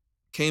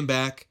 Came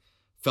back,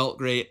 felt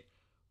great,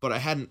 but I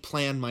hadn't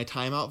planned my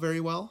time out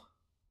very well.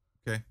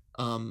 Okay.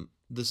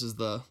 This is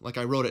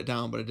I wrote it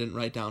down, but I didn't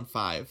write down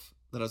 5,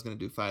 that I was going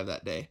to do 5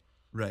 that day.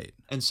 Right.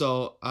 And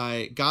so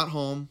I got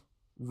home,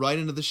 right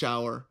into the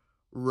shower,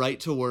 right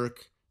to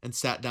work, and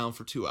sat down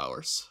for 2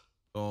 hours.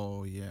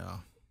 Oh, yeah.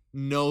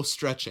 No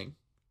stretching.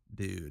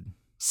 Dude.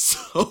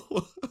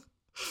 So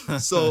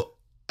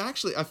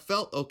actually I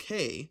felt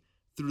okay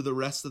through the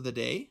rest of the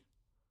day.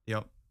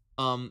 Yep.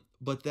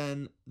 But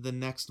then the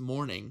next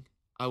morning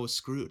I was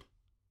screwed.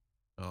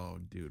 Oh,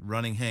 dude.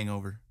 Running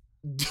hangover.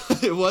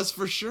 It was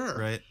for sure.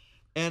 Right.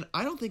 And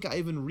I don't think I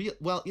even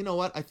well, you know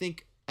what? I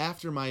think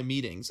after my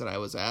meetings that I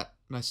was at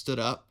and I stood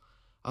up,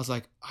 I was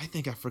like, I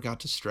think I forgot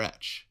to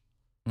stretch.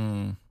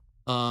 But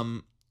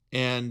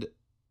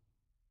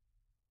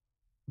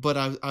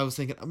I was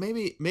thinking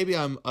maybe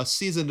I'm a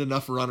seasoned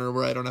enough runner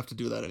where I don't have to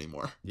do that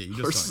anymore. Yeah,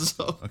 you just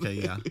don't. So. Okay,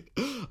 yeah.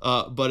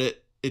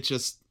 But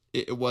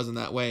it wasn't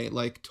that way.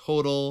 Like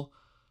total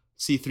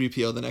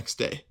C3PO the next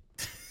day.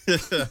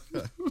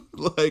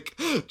 Like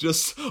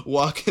just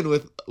walking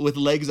with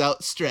legs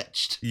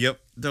outstretched. Yep,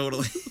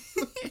 totally.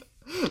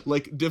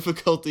 Like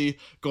difficulty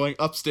going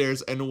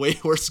upstairs and way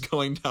worse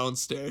going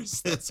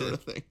downstairs, that sort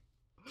of thing.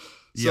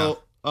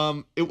 So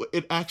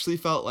it actually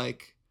felt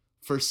like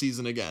first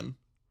season again.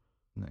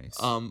 Nice.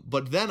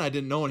 But then I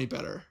didn't know any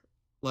better.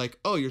 Like,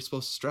 oh, you're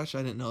supposed to stretch.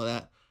 I didn't know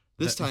that.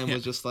 This time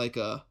was just like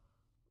a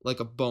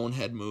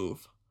bonehead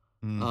move.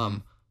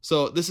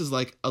 So this is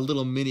like a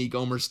little mini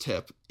Gomer's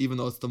tip, even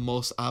though it's the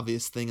most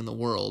obvious thing in the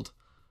world.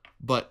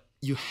 But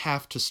you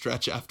have to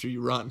stretch after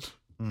you run.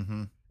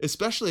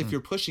 especially if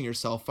you're pushing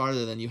yourself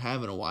farther than you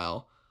have in a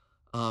while.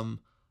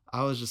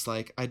 I was just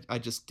like, I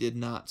just did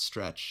not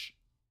stretch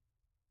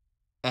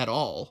at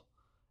all.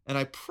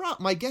 And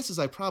my guess is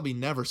I probably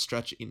never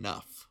stretch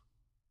enough.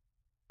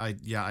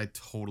 I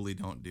totally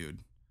don't, dude.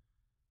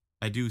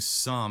 I do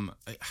some.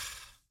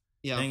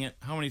 Yeah. Dang it.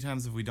 How many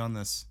times have we done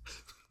this?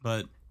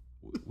 But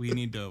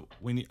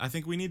I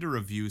think we need to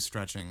review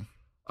stretching.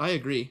 I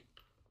agree.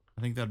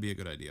 I think that'd be a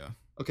good idea.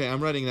 Okay,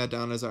 I'm writing that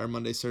down as our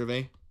Monday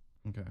survey.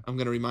 Okay. I'm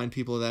going to remind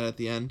people of that at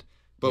the end.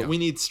 But we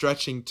need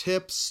stretching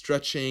tips,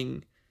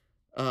 stretching,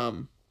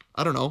 I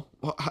don't know,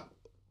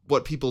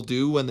 what people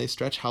do when they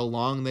stretch, how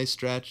long they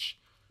stretch.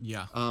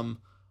 Yeah.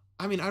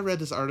 I mean, I read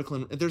this article,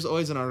 and there's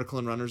always an article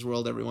in Runner's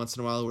World every once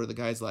in a while where the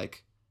guy's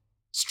like,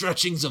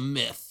 stretching's a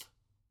myth.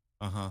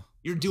 Uh-huh.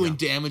 You're doing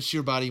damage to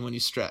your body when you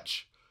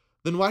stretch.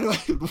 Then why do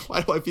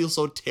I feel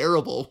so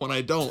terrible when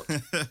I don't?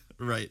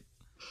 Right.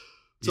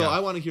 So I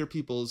want to hear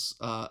people's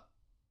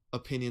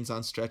opinions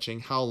on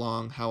stretching, how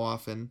long, how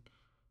often,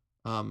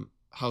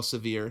 how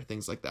severe,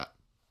 things like that.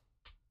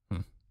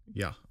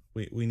 Yeah.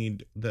 We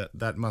need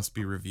that must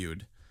be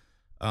reviewed.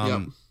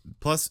 Yep.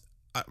 Plus,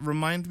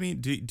 remind me,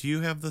 do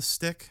you have the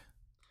stick?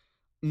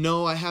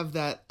 No, I have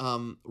that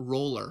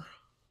roller.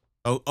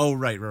 Oh,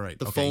 right.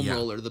 The foam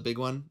roller, the big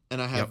one,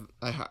 and I have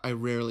I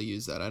rarely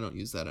use that. I don't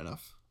use that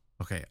enough.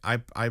 Okay, I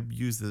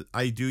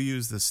do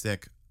use the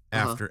stick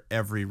after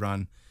every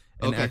run,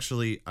 and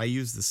actually I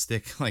use the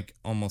stick like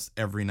almost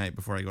every night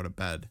before I go to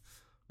bed,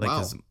 like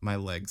because my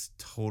legs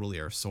totally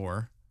are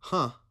sore.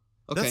 Huh.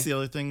 Okay. That's the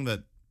other thing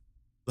that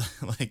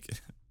like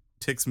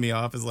ticks me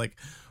off is like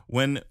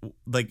when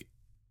like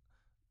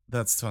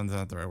that's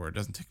not the right word. It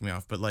doesn't tick me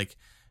off, but like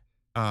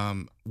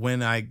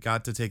when I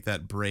got to take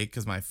that break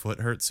because my foot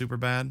hurt super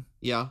bad.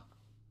 Yeah.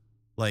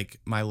 Like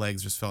my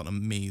legs just felt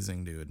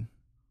amazing, dude.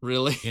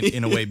 Really?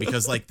 in a way,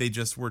 because like they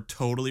just were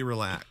totally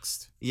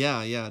relaxed.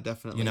 Yeah,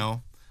 definitely. You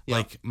know,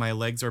 like my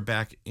legs are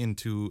back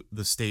into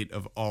the state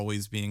of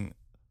always being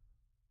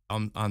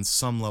on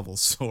some level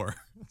sore.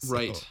 So.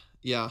 Right.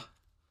 Yeah.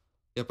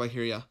 Yep, I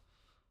hear ya.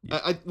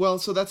 Yeah. Well,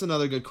 so that's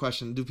another good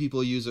question. Do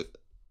people use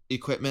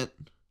equipment?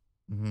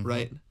 Mm-hmm.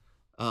 Right.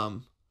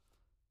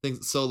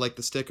 Things so like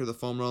the stick or the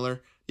foam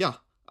roller. Yeah.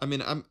 I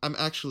mean, I'm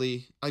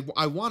actually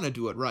I want to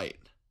do it right.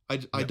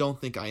 I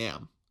don't think I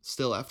am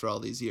still after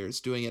all these years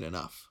doing it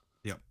enough.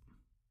 Yep.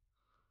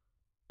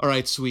 All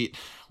right, sweet.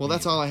 Well,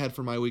 that's all I had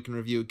for my week in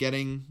review.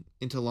 Getting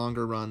into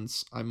longer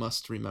runs, I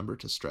must remember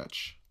to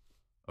stretch.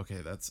 Okay,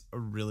 that's a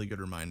really good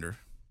reminder.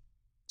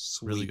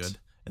 Sweet. Really good.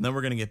 And then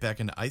we're going to get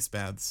back into ice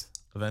baths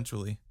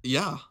eventually.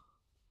 Yeah,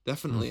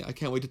 definitely. I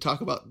can't wait to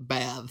talk about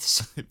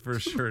baths. For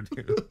sure,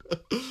 dude.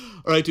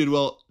 All right, dude.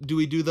 Well, do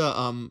we do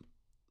the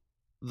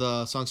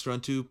Songs to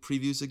Run To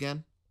previews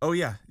again? Oh,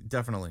 yeah,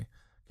 definitely.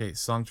 Okay,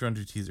 Song to Run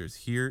To teasers.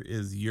 Here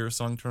is your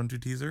Song to Run To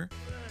teaser.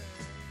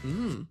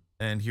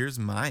 And here's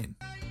mine.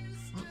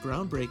 Oh,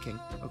 groundbreaking.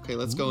 Okay,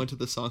 let's go into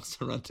the Songs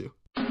to Run To.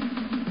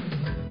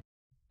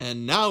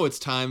 And now it's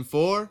time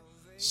for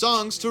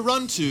Songs to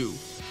Run To.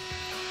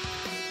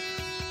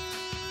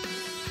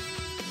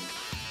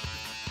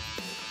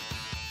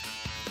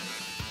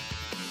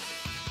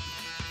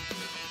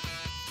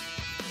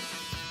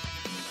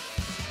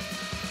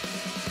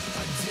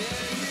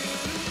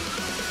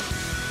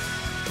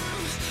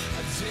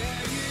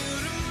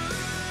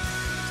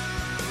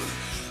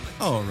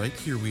 All right,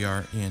 here we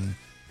are in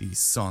the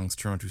Songs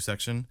to Run To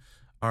section.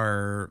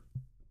 Our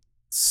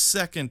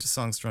second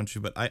Songs to Run To,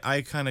 but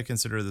I kind of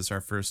consider this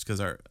our first because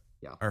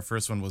our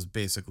first one was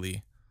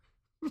basically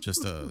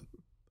just the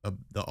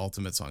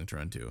ultimate song to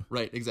run to.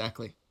 Right,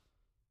 exactly.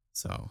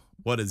 So,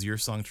 what is your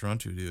song to run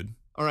to, dude?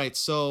 All right,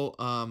 so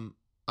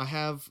I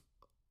have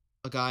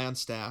a guy on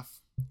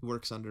staff who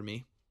works under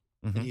me,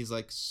 and he's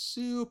like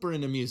super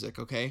into music,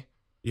 okay?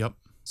 Yep.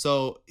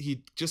 So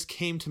he just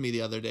came to me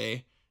the other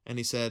day, and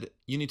he said,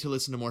 you need to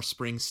listen to more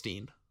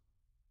Springsteen.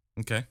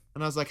 Okay.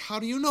 And I was like, how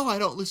do you know I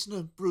don't listen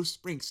to Bruce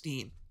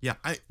Springsteen? Yeah,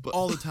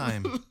 all the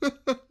time.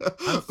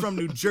 I'm from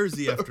New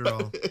Jersey, after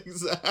all.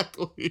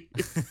 Exactly.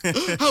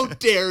 How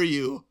dare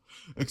you?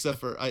 Except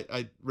for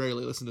I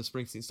rarely listen to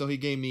Springsteen. So he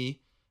gave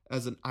me,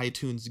 as an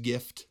iTunes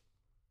gift,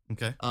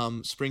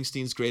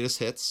 Springsteen's Greatest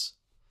Hits.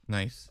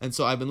 Nice. And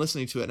so I've been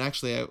listening to it. And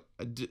actually,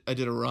 I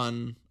did a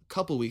run a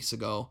couple weeks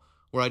ago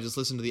where I just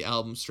listened to the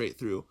album straight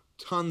through.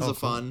 Tons of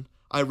fun.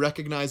 I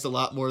recognized a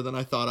lot more than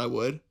I thought I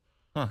would.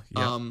 Huh,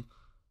 yeah.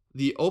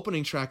 The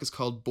opening track is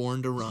called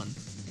Born to Run.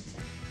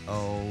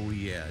 Oh,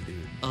 yeah,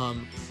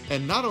 dude.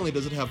 And not only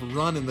does it have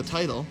Run in the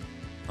title,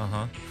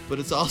 but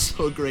it's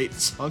also a great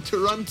song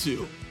to run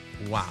to.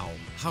 Wow.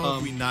 How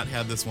have we not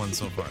had this one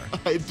so far?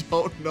 I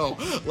don't know.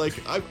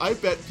 Like, I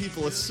bet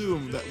people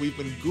assume that we've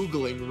been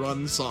Googling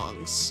Run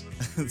songs.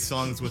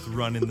 Songs with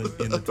Run in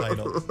the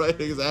title. Right,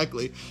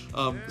 exactly.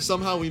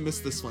 Somehow we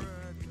missed this one.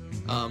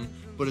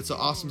 But it's an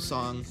awesome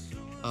song.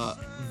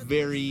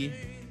 Very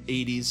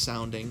 80s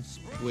sounding,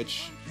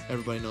 which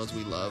everybody knows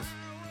we love.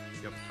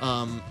 Yep.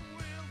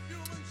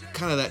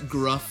 Kind of that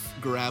gruff,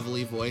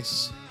 gravelly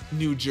voice.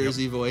 New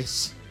Jersey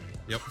voice.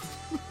 Yep.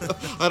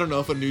 I don't know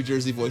if a New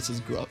Jersey voice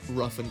is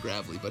rough and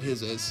gravelly, but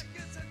his is.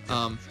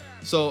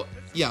 So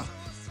yeah,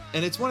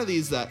 and it's one of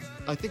these that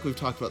I think we've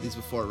talked about these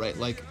before, right?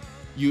 Like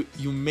you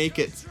make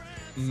it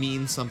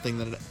mean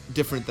something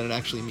different than it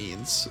actually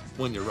means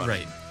when you're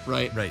running.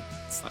 Right.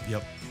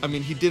 Yep. I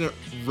mean, he didn't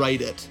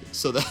write it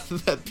so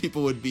that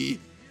people would be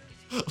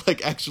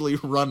like actually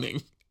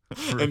running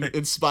and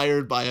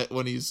inspired by it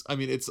when he's. I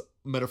mean, it's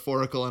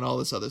metaphorical and all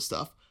this other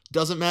stuff.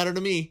 Doesn't matter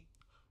to me.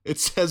 It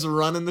says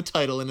 "run" in the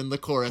title and in the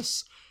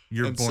chorus.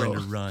 You're born to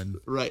run.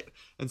 Right.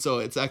 And so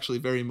it's actually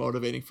very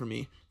motivating for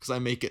me because I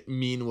make it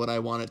mean what I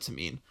want it to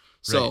mean.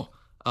 So,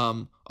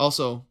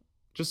 also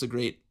just a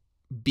great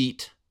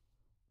beat,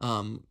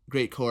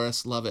 great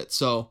chorus. Love it.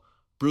 So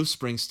Bruce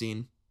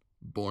Springsteen,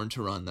 Born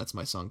to Run. That's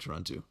my song to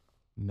run to.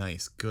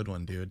 Nice. Good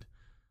one, dude.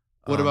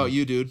 What about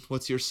you, dude?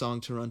 What's your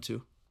song to run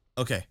to?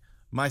 Okay.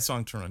 My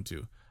song to run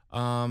to.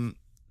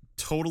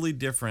 Totally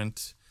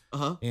different.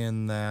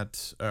 In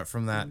that,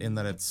 in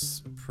that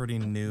it's pretty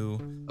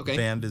new. Okay.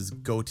 Band is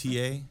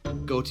Gautier.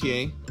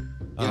 Gautier.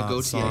 Yeah,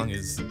 Gautier. Song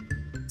is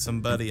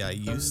Somebody I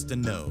Used to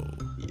Know.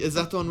 Is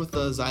that the one with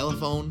the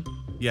xylophone?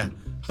 Yeah.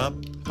 Up,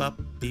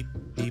 up, beep,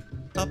 beep,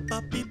 up,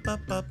 beep,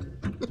 up.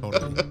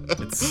 Totally.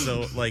 It's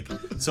so like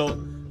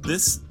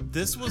this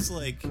was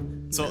like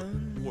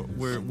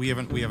we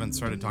haven't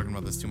started talking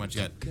about this too much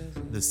yet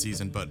this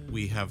season, but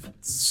we have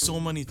so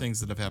many things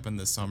that have happened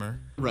this summer.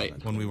 Right.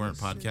 When we weren't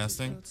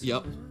podcasting.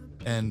 Yep.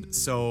 And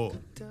so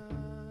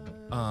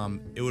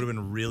it would have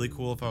been really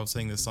cool if I was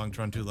saying this song to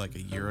run to like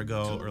a year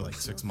ago or like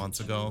 6 months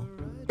ago.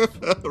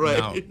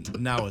 Right.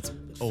 Now it's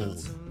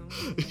old.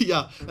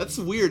 Yeah, that's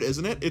weird,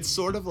 isn't it? It's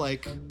sort of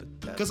like,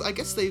 because I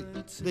guess they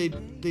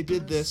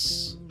did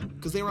this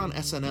because they were on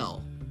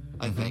SNL,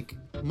 I think.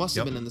 Must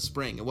have been in the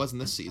spring. It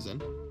wasn't this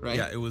season, right?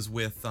 Yeah, it was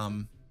with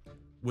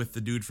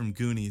the dude from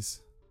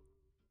Goonies.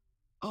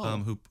 Oh.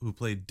 Who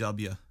played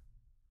W.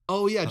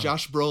 Oh yeah,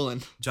 Josh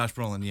Brolin. Josh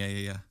Brolin,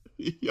 yeah.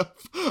 Yep.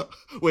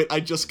 Wait,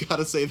 I just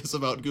gotta say this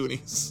about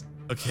Goonies.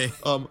 Okay.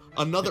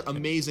 Another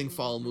amazing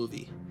fall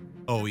movie.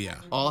 Oh yeah.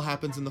 All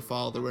happens in the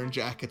fall. They're wearing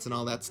jackets and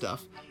all that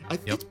stuff.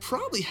 It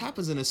probably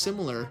happens in a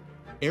similar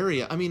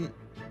area. I mean,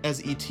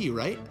 as E.T.,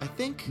 right? I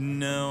think.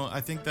 No,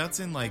 I think that's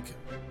in like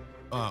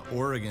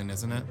Oregon,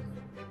 isn't it?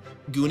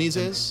 Goonies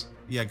is?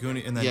 Yeah,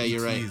 Goonies, and then yeah, E.T.'s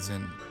you're right.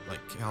 in like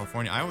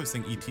California. I always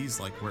think E.T.'s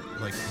like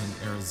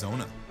in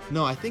Arizona.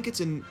 No, I think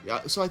it's in.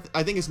 So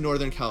I think it's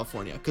Northern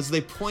California because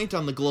they point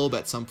on the globe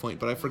at some point,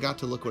 but I forgot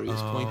to look where he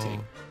was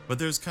pointing. But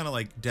there's kind of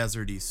like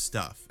deserty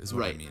stuff, is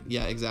what I mean.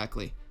 Yeah,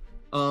 exactly.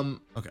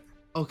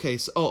 Okay.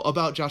 So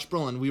about Josh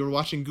Brolin, we were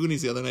watching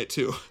Goonies the other night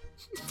too.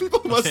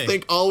 People must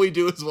think all we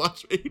do is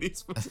watch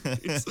 80s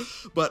movies.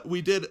 But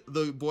we did.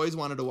 The boys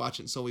wanted to watch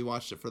it, so we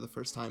watched it for the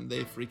first time.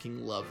 They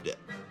freaking loved it.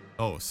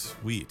 Oh,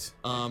 sweet.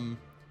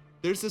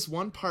 There's this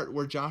one part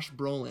where Josh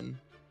Brolin,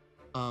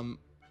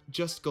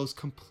 just goes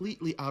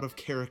completely out of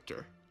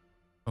character.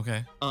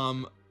 Okay.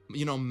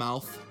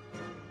 Mouth.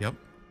 Yep.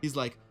 He's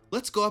like,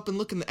 let's go up and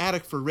look in the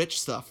attic for rich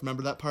stuff.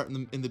 Remember that part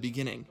in the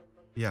beginning?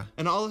 Yeah.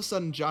 And all of a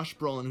sudden, Josh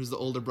Brolin, who's the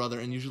older brother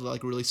and usually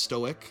like really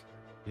stoic,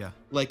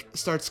 like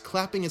starts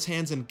clapping his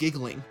hands and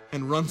giggling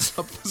and runs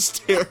up the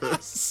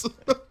stairs.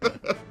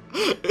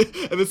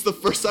 And it's the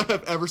first time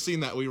I've ever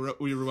seen that. We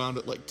rewound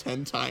it like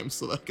 10 times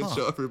so that I can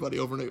show everybody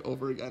over and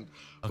over again.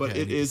 But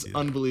it is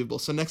unbelievable.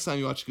 So next time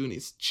you watch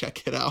Goonies,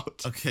 check it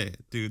out. Okay,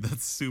 dude,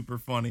 that's super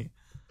funny.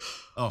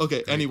 Oh,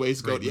 okay, great,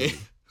 anyways, Gautier.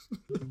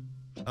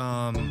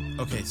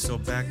 Okay, so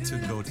back to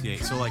Gautier.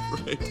 So like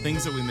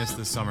things that we missed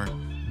this summer.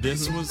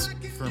 This was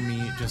for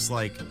me just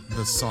like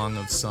the song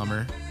of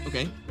summer.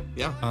 Okay.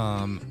 Yeah.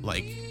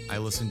 Like I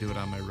listened to it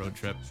on my road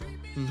trip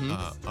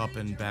up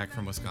and back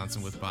from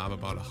Wisconsin with Bob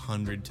about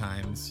 100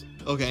 times.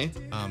 Okay.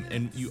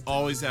 And you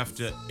always have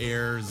to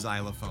air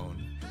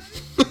xylophone.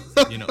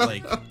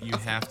 Like you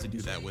have to do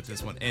that with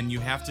this one, and you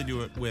have to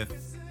do it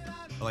with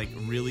like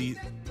really,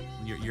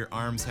 your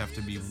arms have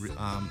to be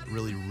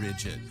really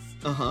rigid.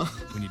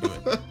 When you do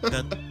it.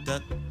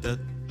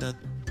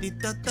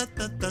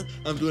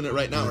 I'm doing it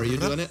right now. Are you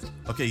doing it?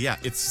 Okay, yeah,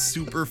 it's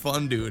super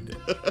fun, dude.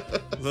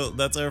 Well,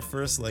 that's our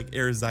first like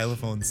air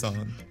xylophone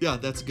song. Yeah,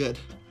 that's good.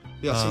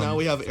 Yeah, so now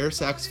we have air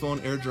saxophone,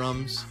 air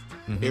drums,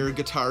 air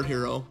guitar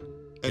hero,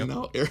 and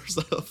now air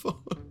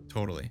xylophone.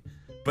 Totally.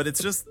 But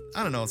it's just,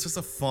 I don't know, it's just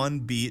a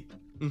fun beat.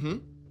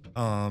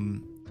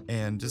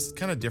 And just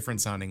kind of different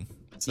sounding.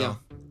 So. Yeah.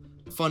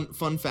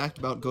 Fun fact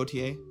about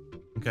Gautier.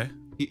 Okay.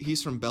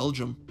 He's from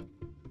Belgium.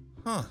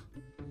 Huh.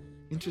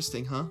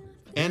 Interesting, huh?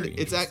 And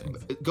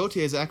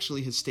Gautier is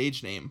actually his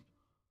stage name.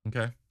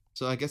 Okay.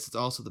 So I guess it's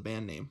also the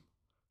band name.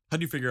 How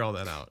do you figure all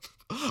that out?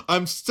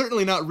 I'm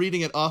certainly not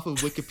reading it off of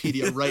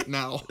Wikipedia right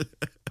now.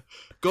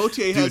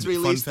 Gautier has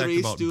released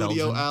 3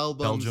 studio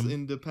albums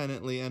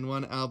independently and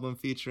 1 album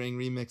featuring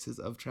remixes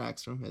of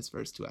tracks from his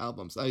first 2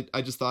 albums.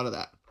 I just thought of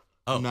that.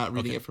 I'm not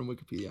reading it from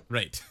Wikipedia.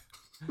 Right.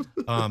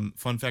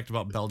 Fun fact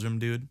about Belgium,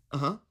 dude.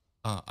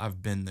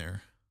 I've been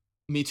there.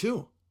 Me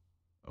too.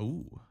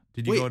 Oh.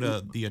 Did you go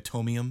to the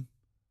Atomium?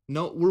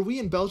 No. Were we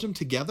in Belgium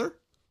together?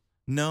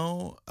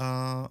 No.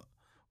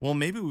 Well,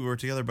 maybe we were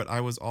together, but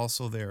I was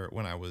also there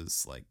when I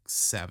was like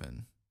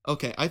 7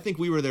 Okay, I think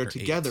we were there or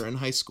together 8. in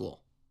high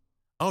school.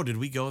 Oh, did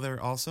we go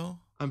there also?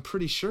 I'm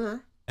pretty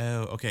sure.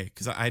 Oh, okay.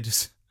 Because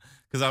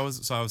I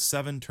was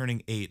 7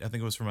 turning 8. I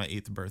think it was for my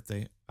 8th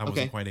birthday. I Okay.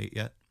 wasn't quite 8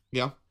 yet.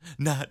 Yeah.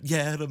 Not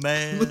yet, a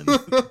man.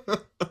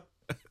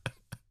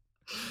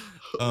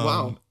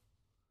 Wow.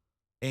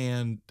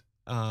 And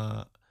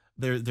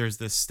there's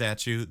this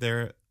statue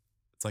there.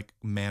 It's like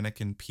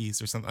Mannequin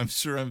Peace or something. I'm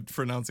sure I'm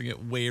pronouncing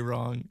it way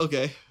wrong.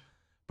 Okay.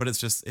 But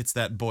it's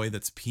that boy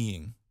that's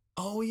peeing.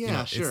 Oh yeah, You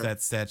know, sure. It's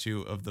that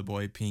statue of the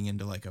boy peeing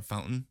into like a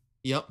fountain.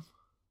 Yep.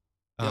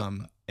 Yep,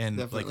 And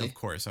definitely. like, of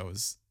course, I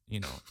was,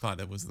 thought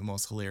it was the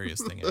most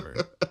hilarious thing ever.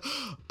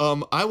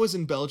 I was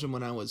in Belgium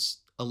when I was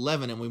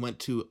 11, and we went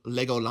to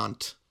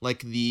Legoland, like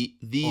the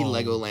Oh,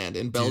 Legoland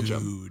in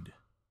Belgium. Dude.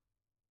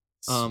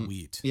 Um,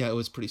 Sweet. Yeah, it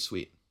was pretty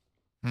sweet.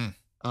 Hmm.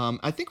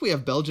 I think we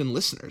have Belgian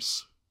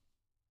listeners.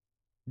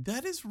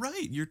 That is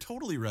right. You're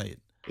totally right.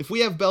 If we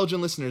have Belgian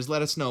listeners,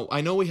 let us know.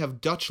 I know we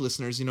have Dutch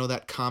listeners. You know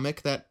that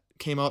comic that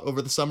came out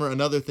over the summer?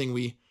 Another thing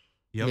we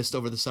Yep. missed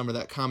over the summer,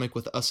 that comic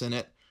with us in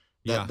it.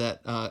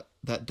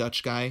 That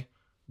Dutch guy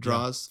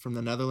draws from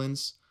the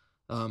Netherlands.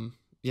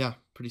 Yeah,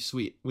 pretty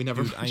sweet. We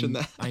never Dude, mentioned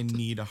that. I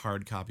need a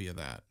hard copy of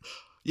that.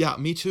 Yeah,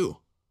 me too.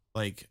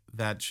 Like,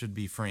 that should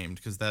be framed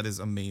because that is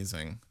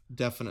amazing.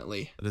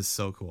 Definitely. That is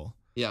so cool.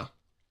 Yeah.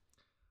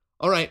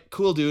 All right,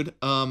 cool, dude.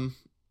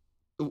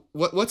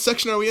 What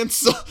section are we in?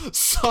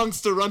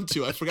 Songs to run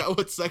to. I forgot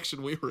what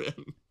section we were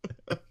in.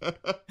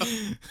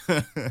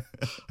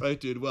 Right,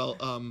 dude. Well,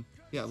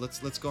 yeah.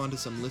 Let's go on to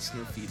some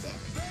listener feedback.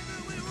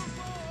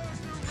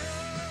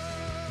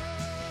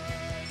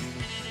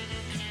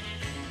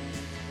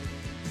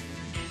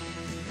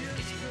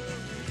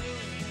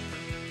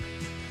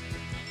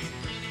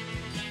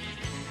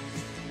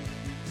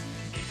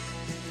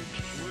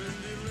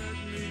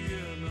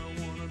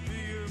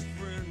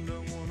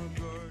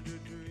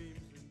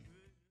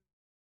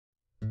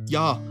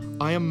 Yeah,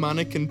 I am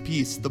Mannequin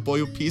Peace, the boy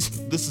who peace.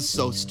 This is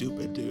so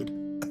stupid, dude.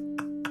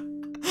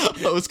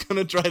 I was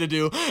gonna try to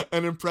do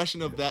an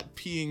impression of that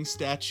peeing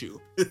statue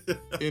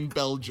in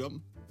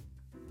Belgium.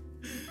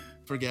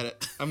 Forget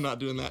it. I'm not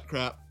doing that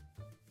crap.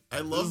 I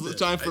This love is the it.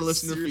 time for I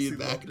listener seriously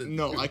feedback. loved it.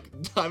 No,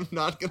 I'm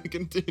not gonna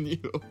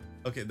continue.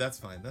 Okay, that's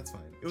fine.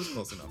 It was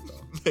close enough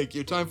though. Thank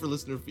you. Time for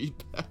listener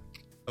feedback.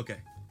 Okay,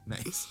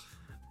 nice.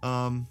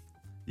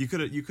 You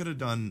could have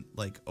done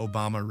like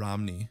Obama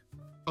Romney.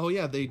 Oh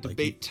yeah, they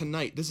debate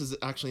tonight. This is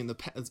actually in the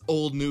past. It's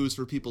old news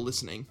for people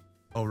listening.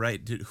 Oh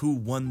right, who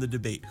won the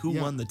debate? Who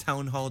won the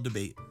town hall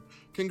debate?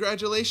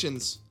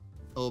 Congratulations,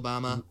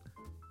 Obama,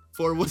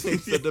 for winning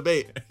the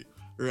debate.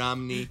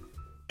 Romney.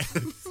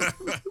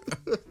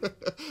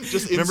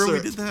 Just Remember we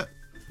insert. did that?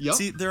 Yep.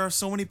 See, there are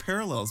so many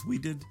parallels. We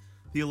did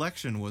the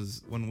election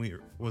was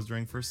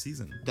during first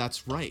season.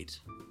 That's right.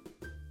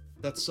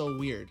 That's so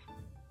weird.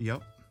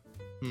 Yep.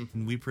 Hmm.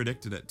 And we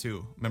predicted it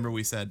too. Remember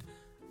we said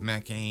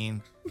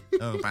McCain,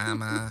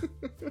 Obama,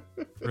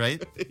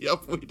 right?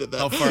 Yep, we did that.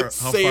 How far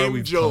Same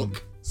we've joke.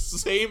 come.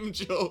 Same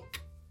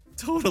joke.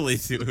 Totally,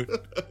 dude.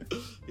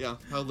 Yeah,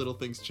 how little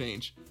things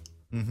change.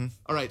 Mm-hmm.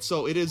 All right,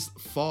 so it is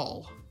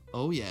fall.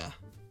 Oh yeah.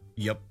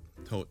 Yep.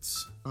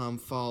 Totes.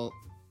 Fall.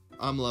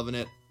 I'm loving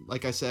it.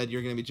 Like I said,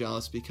 you're gonna be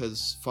jealous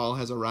because fall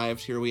has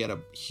arrived here. We had a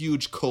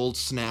huge cold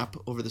snap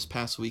over this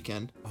past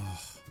weekend. Oh,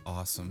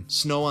 awesome.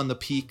 Snow on the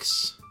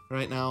peaks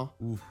right now.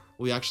 Ooh.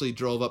 We actually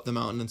drove up the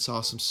mountain and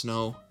saw some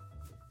snow.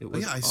 It Oh,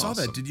 was yeah, I saw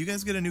awesome. that. Did you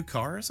guys get a new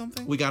car or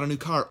something? We got a new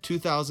car,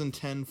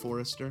 2010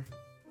 Forester.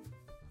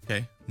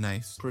 Okay,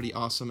 nice. Pretty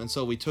awesome. And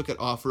so we took it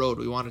off-road.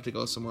 We wanted to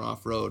go somewhere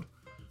off-road.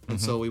 And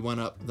so we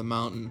went up the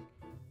mountain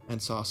and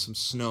saw some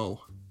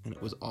snow, and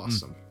it was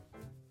awesome.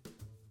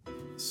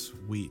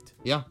 Sweet.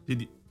 Yeah,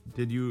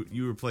 Did you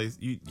replace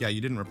you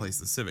didn't replace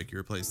the Civic, you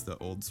replaced the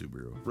old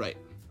Subaru. right.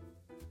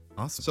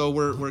 Awesome. So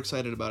we're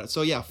excited about it.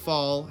 So yeah,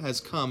 fall has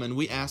come, and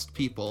we asked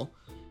people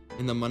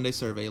in the Monday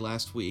survey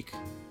last week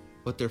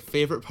what their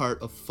favorite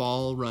part of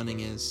fall running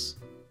is.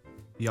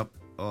 Yep.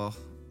 Oh,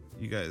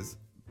 you guys,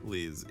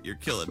 please, you're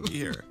killing me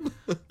here.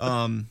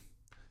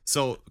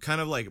 So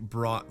kind of like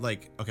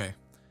okay.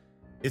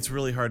 It's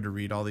really hard to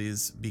read all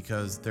these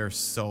because they're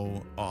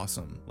so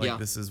awesome. Like Yeah.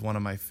 this is one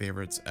of my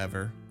favorites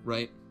ever.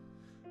 Right?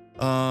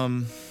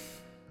 I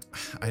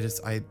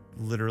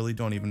literally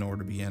don't even know where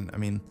to begin. I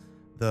mean,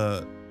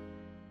 the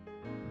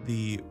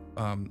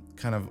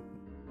kind of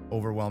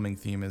overwhelming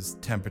theme is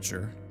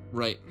temperature.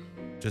 Right.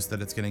 Just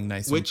that it's getting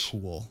nice Which-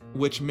 and cool.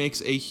 Which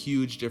makes a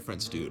huge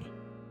difference, dude.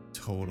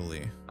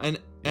 Totally.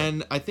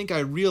 And I think I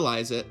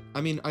realize it.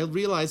 I mean, I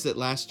realized it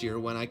last year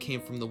when I came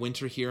from the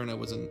winter here and I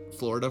was in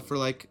Florida for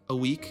like a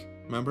week.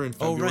 Remember in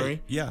February? Oh,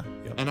 right. Yeah.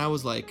 Yep. And I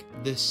was like,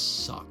 this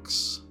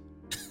sucks.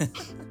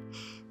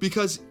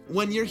 Because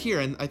when you're here,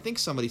 and I think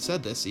somebody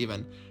said this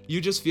even, you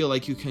just feel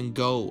like you can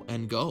go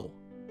and go.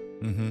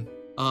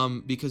 Mm-hmm.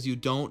 Because you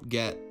don't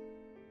get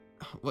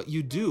what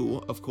you do,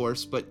 of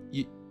course, but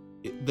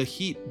the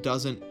heat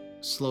doesn't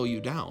slow you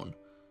down.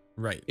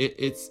 Right.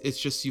 It's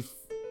just you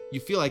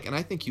feel like, and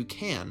I think you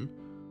can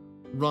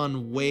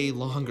run way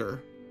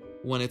longer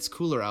when it's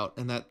cooler out,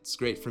 and that's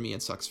great for me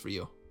and sucks for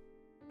you.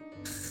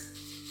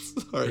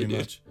 Sorry, Pretty dude.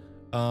 much.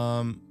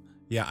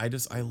 Yeah,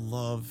 I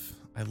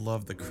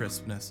love the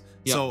crispness.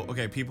 Yep. So,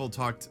 okay, people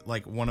talked,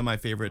 like, one of my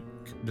favorite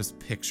just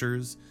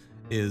pictures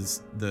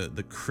is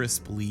the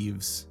crisp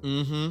leaves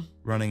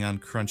running on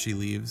crunchy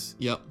leaves.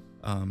 Yep.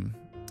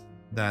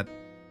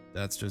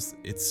 That's just,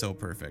 it's so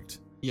perfect.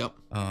 Yep.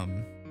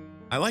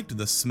 I liked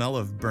the smell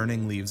of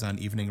burning leaves on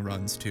evening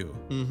runs too.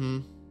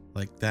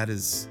 Like, that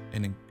is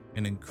an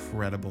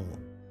incredible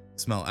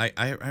smell.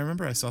 I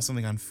remember I saw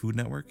something on Food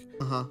Network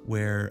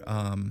where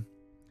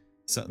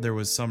so there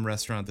was some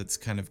restaurant that's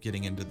kind of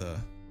getting into the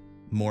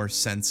more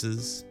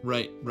senses.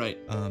 Right.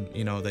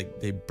 You know,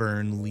 they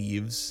burn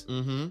leaves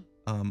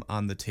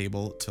on the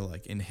table to,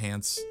 like,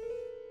 enhance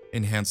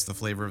the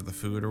flavor of the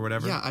food or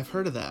whatever. Yeah, I've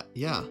heard of that.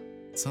 Yeah.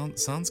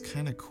 Sounds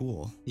kind of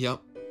cool.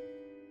 Yep.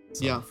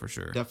 So, yeah, for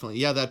sure. Definitely.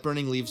 Yeah, that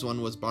burning leaves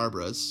one was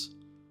Barbara's.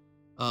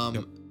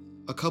 Yep.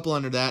 A couple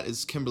under that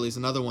is Kimberly's.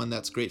 Another one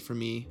that's great for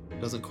me,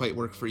 doesn't quite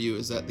work for you,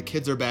 is that the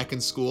kids are back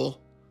in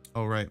school.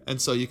 Oh, right.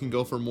 And so you can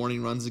go for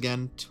morning runs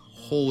again.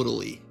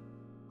 Totally.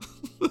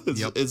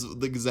 is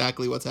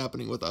exactly what's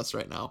happening with us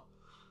right now.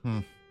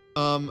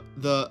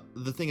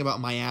 The thing about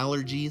my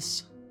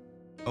allergies.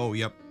 Oh,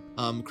 yep.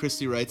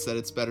 Christy writes that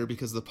it's better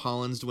because the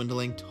pollen's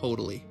dwindling.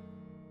 Totally.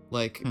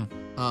 Like,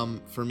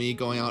 for me,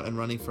 going out and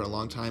running for a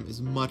long time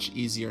is much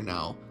easier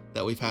now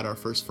that we've had our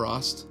first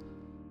frost,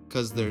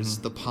 because there's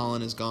the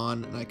pollen is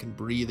gone and I can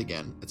breathe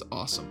again. It's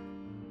awesome.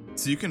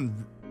 So you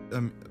can,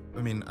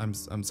 I mean, I'm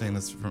saying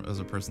this as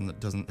a person that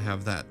doesn't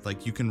have that.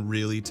 Like, you can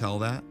really tell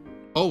that.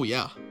 Oh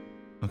yeah.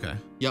 Okay.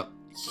 Yep.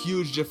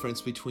 Huge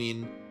difference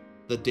between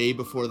the day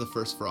before the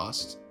first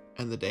frost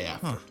and the day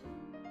after.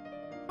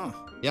 Huh.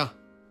 Yeah.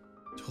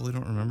 Totally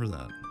don't remember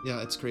that.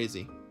 Yeah, it's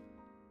crazy.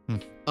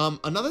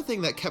 Another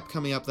thing that kept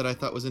coming up that I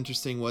thought was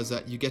interesting was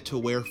that you get to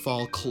wear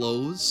fall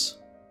clothes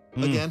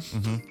again.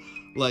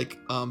 Like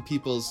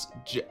people's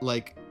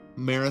like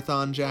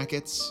marathon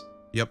jackets.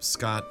 Yep,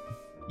 Scott.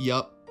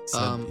 Yep.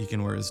 Said he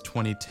can wear his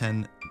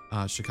 2010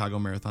 Chicago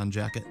Marathon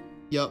jacket.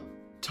 Yep.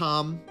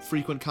 Tom,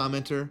 frequent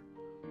commenter,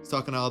 is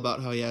talking all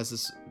about how he has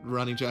this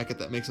running jacket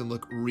that makes him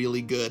look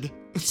really good.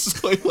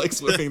 So he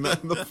likes wearing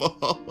that in the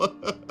fall.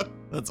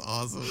 That's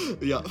awesome.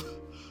 Yeah.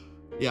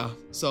 Yeah.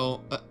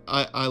 So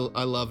I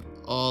loved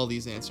all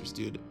these answers,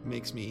 dude. It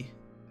makes me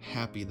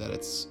happy that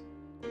it's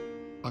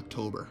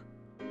October.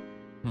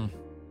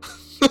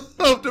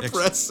 How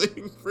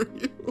depressing for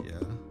you.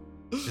 Yeah.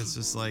 It's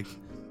just like,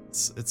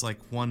 it's like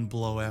one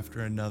blow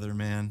after another,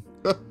 man.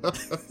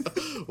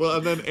 Well,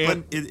 and then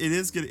but it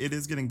is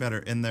getting better.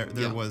 And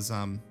there was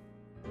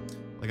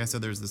like I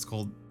said, there's this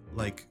cold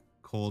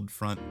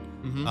front.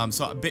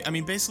 So I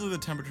mean, basically the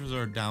temperatures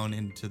are down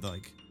into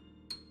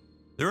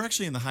they're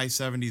actually in the high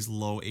 70s,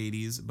 low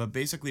 80s, but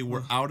basically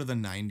we're out of the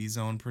 90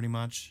 zone pretty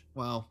much.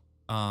 Wow.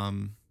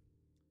 And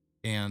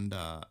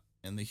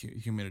the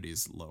humidity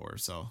is lower.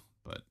 So,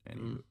 but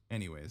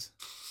anyways.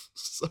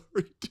 Sorry,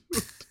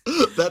 dude.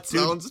 That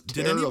sounds terrible.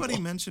 Did anybody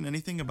mention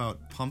anything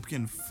about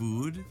pumpkin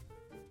food?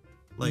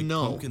 Like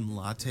pumpkin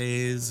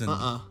lattes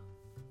and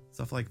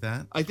stuff like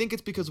that? I think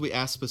it's because we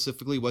asked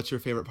specifically what's your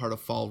favorite part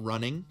of fall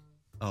running.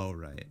 Oh,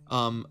 right.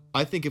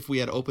 I think if we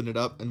had opened it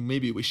up, and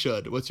maybe we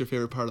should, what's your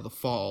favorite part of the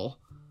fall?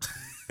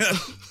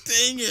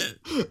 Dang it.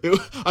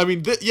 I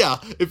mean, yeah,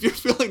 if you're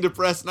feeling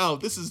depressed now,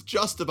 this is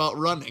just about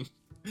running.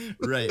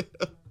 Right.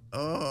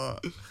 Oh.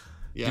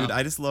 Yeah. Dude,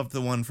 I just love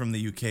the one from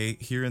the UK.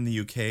 Here in the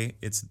UK,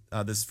 it's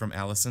this is from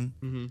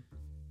Allison.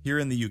 Here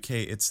in the UK,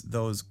 it's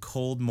those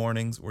cold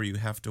mornings where you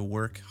have to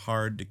work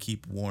hard to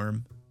keep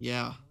warm.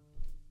 Yeah.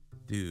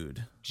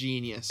 Dude.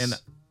 Genius. And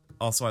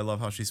also, I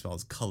love how she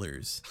spells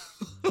colors.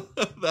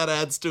 That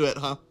adds to it,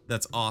 huh?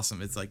 That's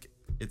awesome. It's like,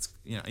 it's,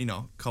 you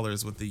know,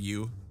 colors with the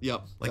U.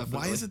 Yep. Like,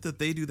 definitely. why is it that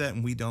they do that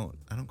and we don't?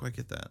 I don't quite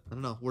get that. I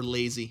don't know. We're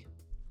lazy.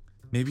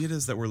 Maybe it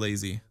is that we're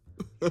lazy.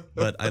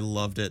 But I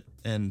loved it.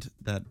 And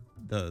that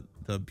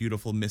the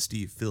beautiful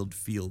misty filled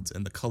fields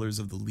and the colors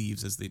of the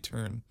leaves as they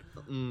turn.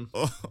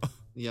 Oh.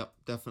 Yep,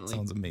 definitely.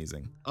 Sounds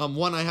amazing.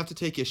 One I have to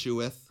take issue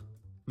with.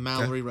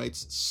 Mallory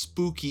writes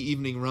spooky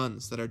evening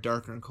runs that are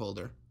darker and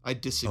colder. I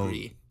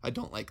disagree. I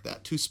don't like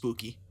that. Too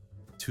spooky.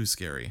 Too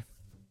scary.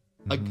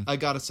 I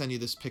gotta send you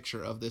this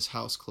picture of this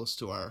house close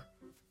to our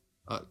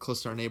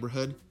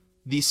neighborhood.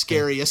 The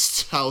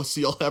scariest house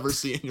you'll ever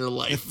see in your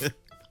life.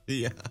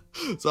 Yeah.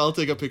 So I'll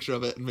take a picture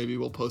of it and maybe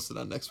we'll post it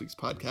on next week's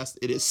podcast.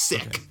 It is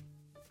sick. Okay.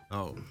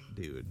 Oh,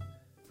 dude.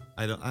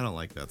 I don't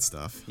like that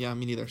stuff. Yeah,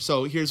 me neither.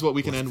 So here's what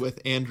we can end with.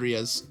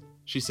 Andrea's.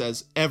 She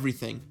says,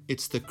 everything.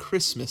 It's the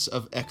Christmas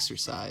of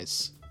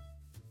exercise.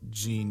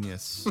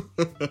 Genius.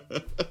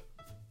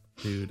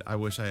 Dude, I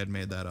wish I had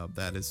made that up.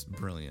 That is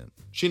brilliant.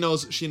 She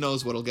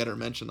knows what'll get her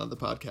mentioned on the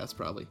podcast,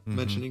 probably.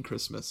 Mentioning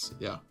Christmas.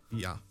 Yeah.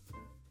 Yeah.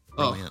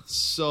 Brilliant. Oh,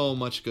 so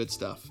much good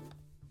stuff.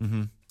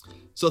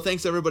 So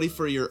thanks everybody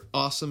for your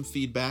awesome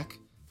feedback.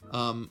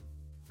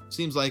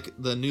 Seems like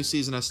the new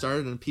season has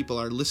started and people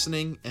are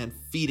listening and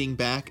feeding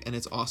back, and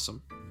it's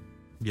awesome.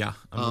 Yeah,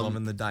 I'm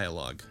loving the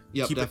dialogue.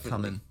 Yep, Keep definitely. it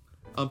coming.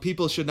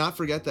 People should not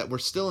forget that we're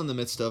still in the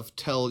midst of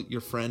tell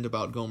your friend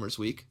about Gomer's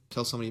Week.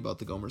 Tell somebody about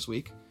the Gomer's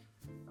Week.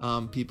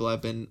 People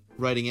have been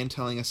writing in,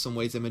 telling us some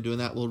ways they've been doing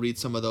that. We'll read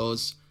some of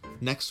those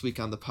next week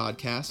on the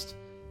podcast.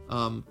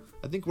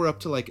 I think we're up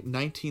to like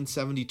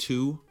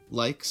 1972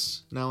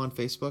 likes now on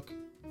Facebook.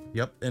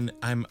 Yep, and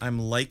I'm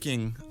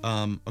liking.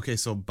 Okay,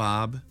 so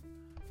Bob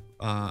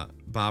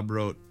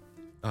wrote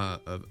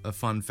a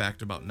fun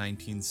fact about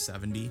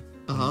 1970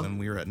 when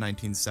we were at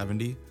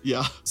 1970.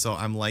 Yeah. So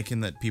I'm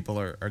liking that people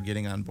are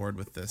getting on board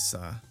with this.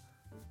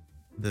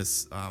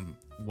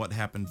 What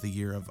happened the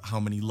year of how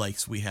many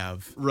likes we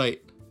have.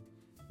 Right.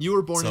 You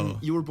were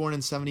born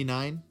in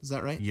 79. Is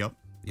that right? Yep.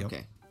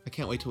 Okay. I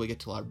can't wait till we get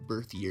to our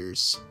birth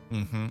years.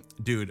 Mm-hmm.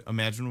 Dude,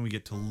 imagine when we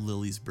get to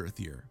Lily's birth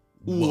year.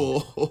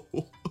 Whoa.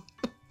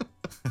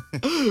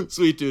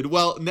 Sweet, dude.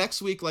 Well,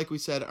 next week, like we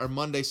said, our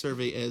Monday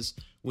survey is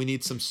we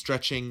need some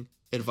stretching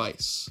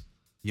advice.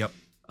 Yep.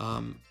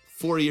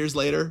 4 years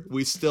later,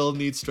 we still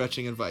need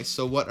stretching advice.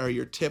 So what are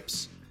your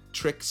tips,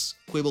 tricks,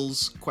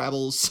 quibbles,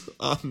 quabbles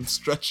on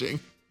stretching?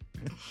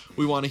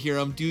 We want to hear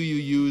them. Do you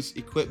use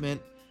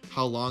equipment?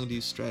 How long do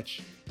you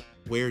stretch?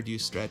 Where do you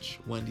stretch?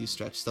 When do you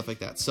stretch? Stuff like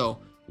that. So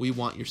we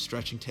want your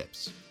stretching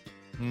tips.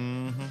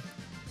 Mm-hmm.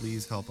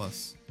 Please help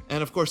us.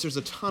 And of course, there's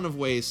a ton of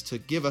ways to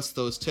give us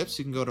those tips.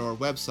 You can go to our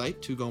website,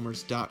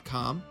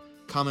 twogomers.com,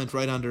 comment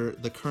right under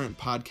the current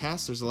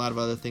podcast. There's a lot of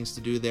other things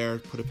to do there.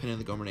 Put a pin in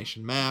the Gomer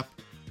Nation map,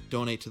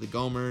 donate to the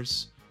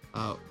Gomers.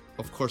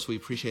 Of course, we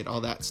appreciate all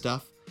that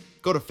stuff.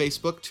 Go to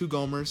Facebook,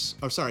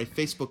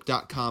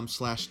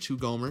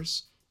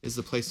 facebook.com/twogomers is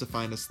the place to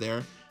find us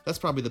there. That's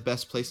probably the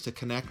best place to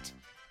connect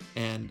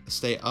and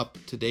stay up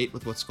to date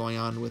with what's going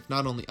on with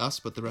not only us,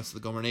 but the rest of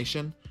the Gomer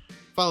Nation.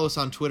 Follow us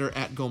on Twitter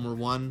at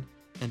Gomer1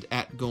 and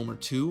at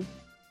Gomer2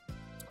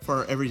 for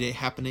our everyday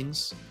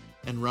happenings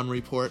and run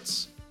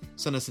reports.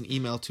 Send us an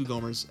email to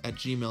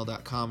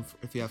gomers@gmail.com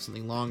if you have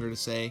something longer to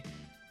say.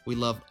 We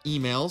love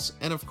emails.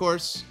 And of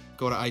course,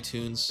 go to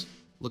iTunes,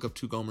 look up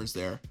Two Gomers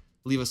there.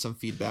 Leave us some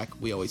feedback.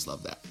 We always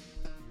love that.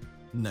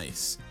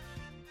 Nice.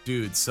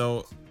 Dude,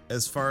 so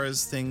as far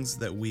as things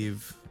that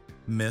we've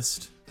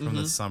missed from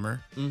the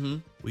summer,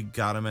 we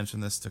gotta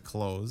mention this to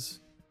close.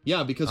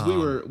 Yeah, because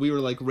we were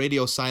like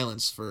radio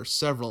silence for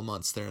several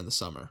months there in the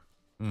summer.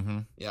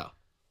 Yeah.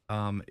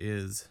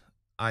 Is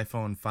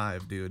iPhone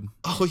 5, dude.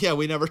 Oh yeah,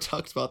 we never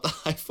talked about the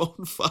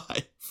iPhone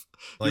 5.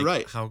 You're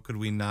right. How could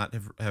we not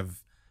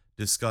have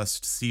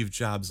discussed Steve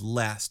Jobs'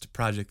 last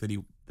project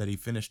that he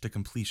finished to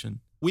completion?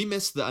 We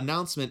missed the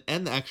announcement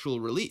and the actual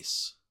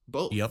release.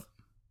 Both. Yep.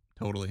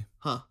 Totally.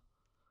 Huh.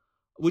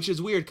 Which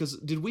is weird, because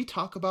did we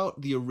talk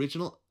about the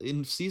original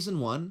in season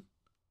 1?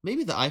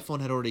 Maybe the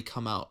iPhone had already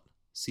come out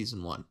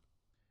season 1.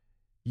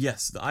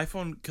 Yes, the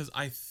iPhone, because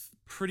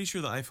pretty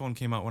sure the iPhone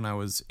came out when I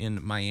was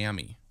in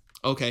Miami.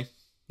 Okay.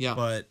 Yeah.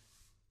 But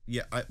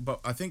yeah,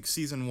 I think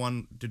season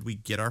 1, did we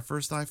get our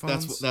first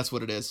iPhones? That's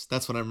what it is.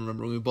 That's what I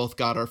remember. We both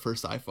got our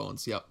first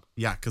iPhones. Yep.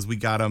 Yeah, because we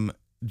got them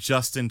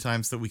just in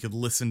time so that we could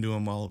listen to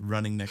them while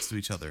running next to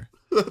each other.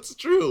 That's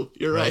true.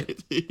 You're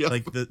right. Yep.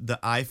 Like the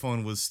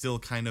iPhone was still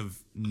kind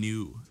of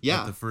new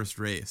at the first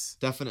race.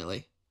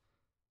 Definitely.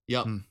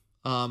 Yep.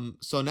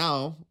 So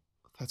now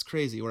that's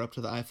crazy. We're up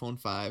to the iPhone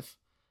 5.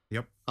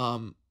 Yep.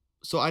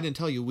 So I didn't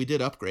tell you, we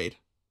did upgrade.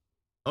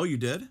 Oh, you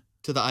did?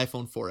 To the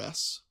iPhone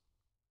 4S.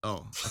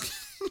 Oh. Okay.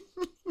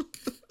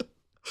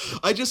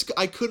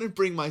 I couldn't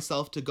bring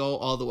myself to go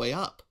all the way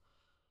up.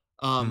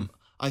 I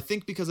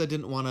think because I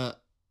didn't want to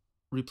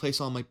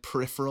replace all my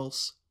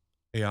peripherals.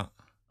 Yeah.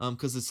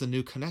 Because it's a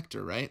new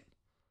connector, right?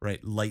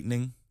 Right.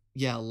 Lightning?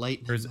 Yeah,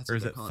 Lightning. Or is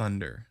it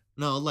Thunder?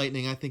 No,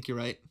 Lightning. I think you're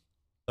right.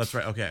 That's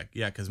right. Okay.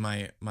 Yeah, because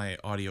my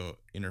audio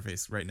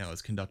interface right now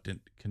is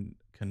connected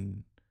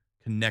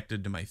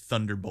to my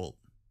Thunderbolt.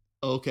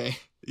 Okay.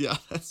 Yeah,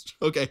 that's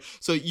true. Okay.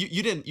 So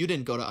you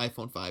didn't go to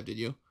iPhone 5, did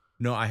you?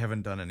 No, I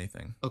haven't done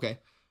anything. Okay.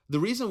 The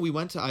reason we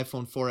went to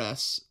iPhone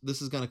 4S,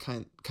 this is gonna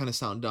kind of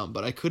sound dumb,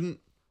 but I couldn't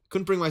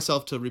bring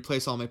myself to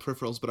replace all my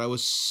peripherals, but I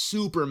was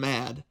super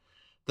mad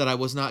that I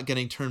was not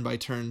getting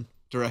turn-by-turn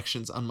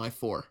directions on my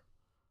 4.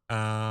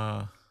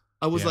 I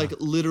was like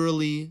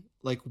literally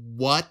like,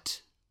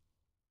 what?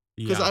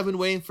 Because I've been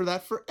waiting for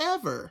that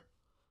forever.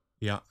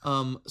 Yeah.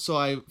 So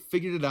I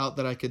figured it out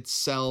that I could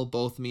sell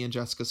both me and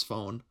Jessica's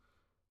phone.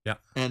 Yeah.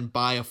 And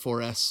buy a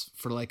 4S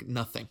for like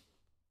nothing.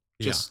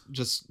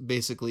 Just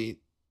basically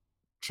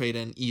trade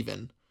in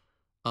even.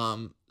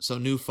 So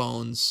new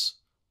phones,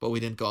 but we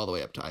didn't go all the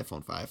way up to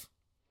iPhone 5.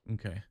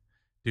 Okay.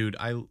 Dude,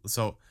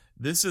 so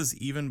this is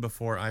even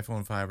before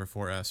iPhone 5 or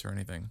 4S or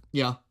anything.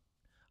 Yeah.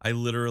 I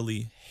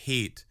literally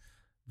hate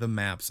the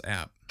Maps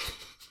app.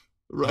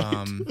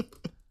 Right.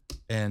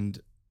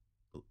 And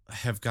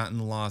have gotten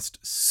lost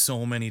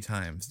so many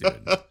times,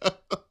 dude.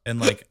 And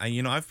like,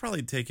 I've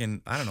probably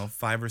taken,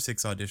 5 or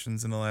 6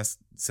 auditions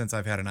since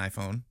I've had an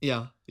iPhone.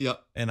 Yeah.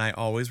 Yep. And I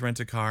always rent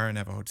a car and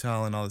have a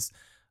hotel and all this,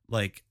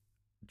 like,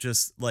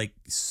 just like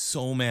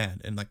so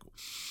mad. And like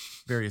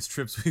various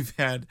trips we've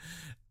had,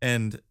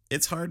 And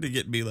it's hard to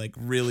get me like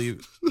really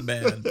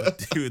mad,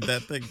 but dude,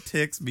 that thing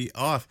ticks me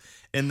off.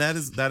 And that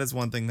is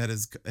one thing that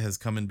has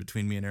come in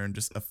between me and Erin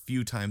just a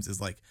few times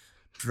is like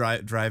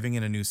driving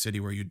in a new city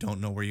where you don't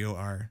know where you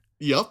are.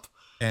 Yep.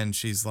 And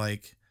she's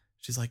like,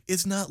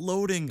 it's not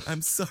loading.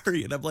 I'm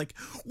sorry. And I'm like,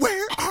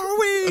 where are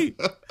we?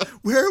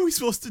 Where are we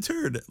supposed to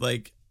turn?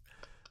 Like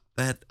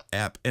that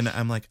app. And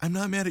I'm like, I'm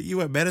not mad at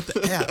you. I'm mad at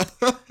the app.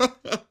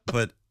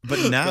 But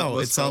now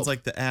it sounds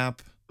like the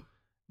app,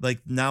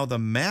 like now the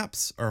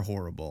maps are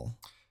horrible.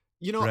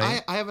 You know,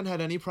 right? I haven't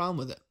had any problem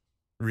with it.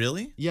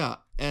 Really? Yeah,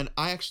 and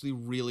I actually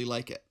really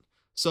like it.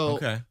 So,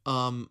 okay.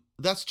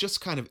 That's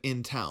just kind of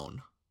in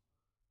town.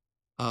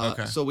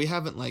 Okay. So we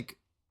haven't like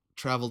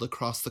traveled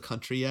across the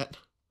country yet.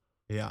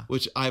 Yeah.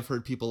 Which I've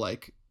heard people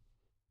like,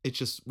 it's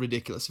just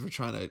ridiculous if you're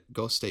trying to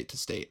go state to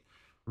state.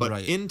 But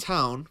right. in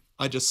town,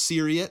 I just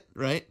Siri it,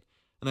 right?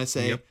 And I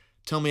say,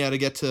 tell me how to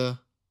get to,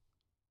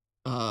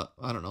 I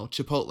don't know,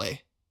 Chipotle.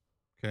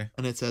 Okay.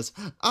 And it says,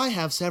 I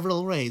have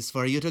several ways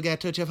for you to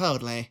get to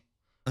Chipotle.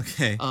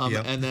 Okay.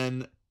 And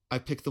then I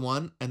pick the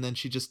one, and then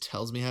she just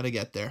tells me how to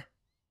get there.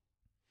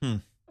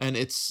 And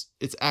it's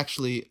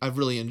actually, I've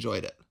really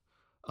enjoyed it.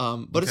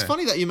 But it's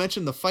funny that you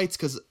mentioned the fights,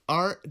 because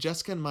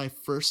Jessica and my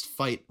first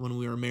fight when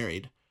we were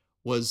married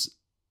was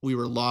we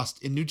were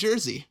lost in New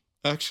Jersey,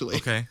 actually.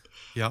 Okay.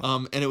 Yeah.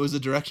 And it was a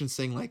direction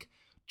saying like,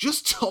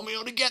 just tell me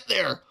how to get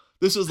there.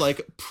 This was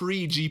like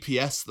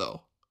pre-GPS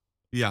though.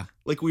 Yeah.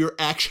 Like we were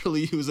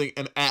actually using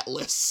an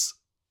atlas.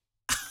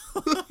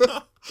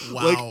 Wow.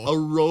 Like a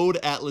road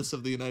atlas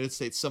of the United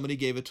States. Somebody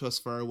gave it to us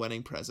for our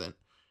wedding present.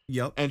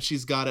 Yep. And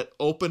she's got it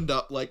opened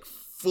up, like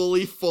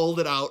fully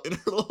folded out in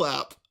her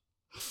lap.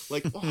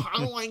 Like,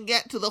 how do I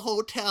get to the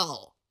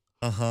hotel?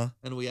 Uh-huh.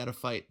 And we had a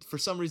fight. For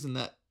some reason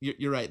that,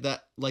 you're right,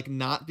 that like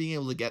not being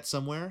able to get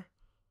somewhere.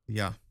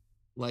 Yeah.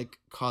 Like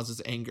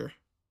causes anger.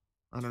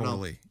 I don't know.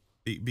 Totally.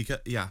 Because,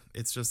 yeah,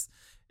 it's just,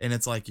 and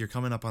it's like you're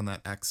coming up on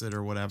that exit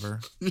or whatever.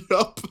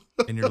 Yep.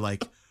 And you're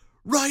like,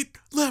 right,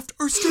 left,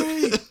 or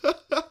straight.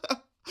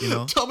 You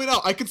know? Tell me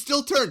now. I can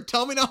still turn.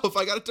 Tell me now if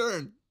I got to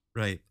turn.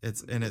 Right.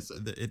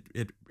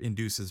 It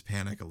induces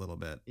panic a little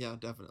bit. Yeah,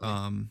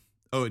 definitely.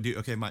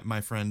 Okay.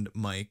 My friend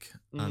Mike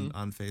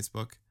on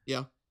Facebook.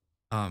 Yeah.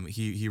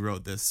 He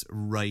wrote this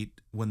right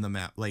when the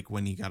map, like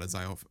when he got his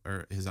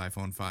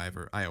iPhone 5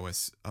 or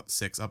iOS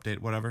 6 update,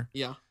 whatever.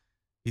 Yeah.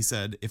 He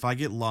said, if I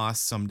get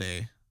lost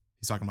someday,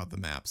 he's talking about the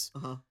maps,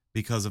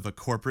 because of a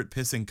corporate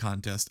pissing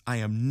contest, I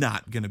am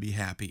not going to be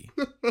happy.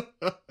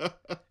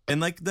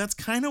 And like, that's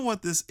kind of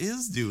what this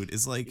is, dude,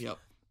 is like,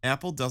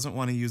 Apple doesn't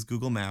want to use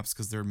Google Maps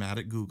because they're mad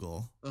at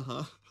Google.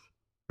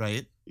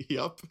 Right?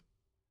 Yep.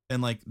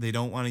 And like, they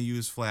don't want to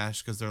use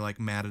Flash because they're like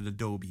mad at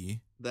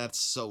Adobe. That's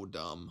so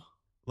dumb.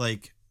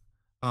 Like,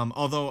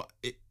 although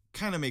it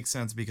kind of makes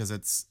sense because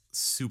it's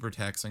super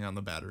taxing on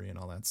the battery and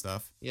all that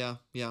stuff. Yeah.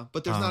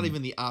 But there's not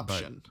even the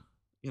option.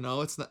 You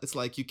know, it's not. It's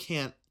like you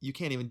can't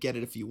even get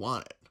it if you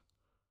want it.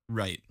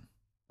 Right.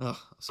 Ugh,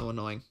 so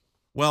annoying.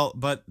 Well,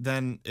 but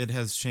then it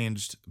has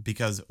changed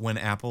because when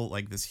Apple,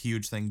 like this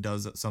huge thing,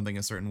 does something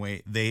a certain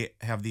way, they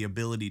have the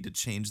ability to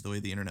change the way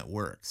the internet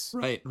works.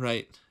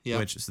 Right.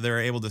 Yeah. So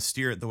they're able to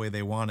steer it the way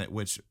they want it,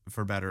 which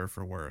for better or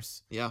for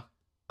worse. Yeah.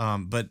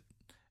 But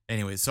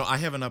anyway, so I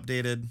haven't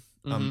updated.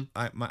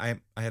 I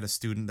had a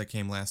student that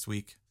came last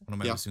week, one of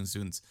my bassoon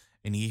students,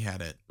 and he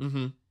had it.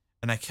 And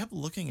I kept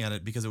looking at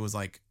it because it was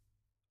like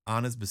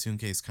on his bassoon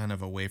case, kind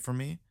of away from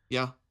me.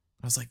 Yeah.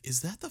 I was like,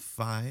 "Is that the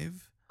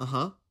 5?"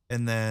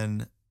 And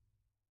then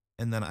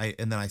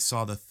I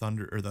saw the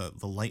thunder or the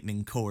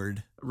lightning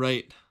cord.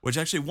 Right. Which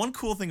actually, one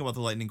cool thing about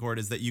the lightning cord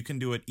is that you can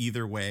do it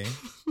either way.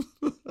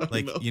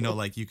 Like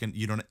like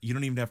you don't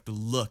even have to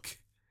look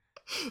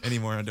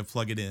anymore to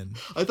plug it in.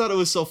 I thought it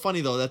was so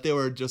funny though that they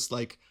were just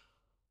like,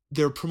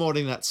 they're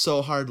promoting that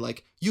so hard,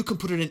 like you can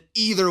put it in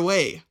either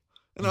way.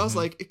 And I was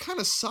like, it kind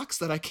of sucks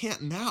that I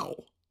can't now.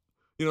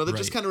 You know, that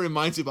just kind of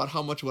reminds me about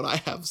how much what I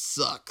have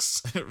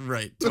sucks.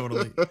 Right,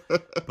 totally.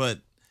 But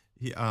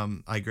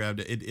I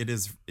grabbed it. It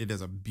is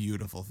a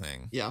beautiful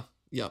thing. Yeah.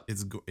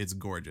 It's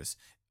gorgeous.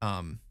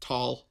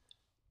 Tall.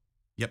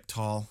 Yep,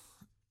 tall.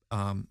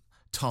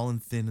 Tall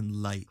and thin and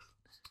light.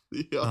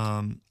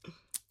 Yeah.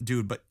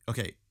 Dude, but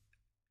okay.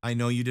 I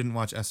know you didn't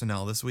watch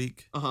SNL this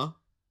week.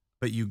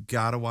 But you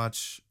gotta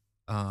watch.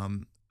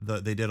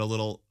 They did a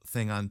little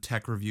thing on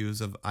tech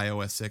reviews of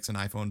iOS 6 and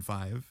iPhone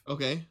 5.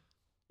 Okay.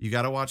 You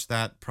gotta watch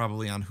that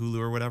probably on Hulu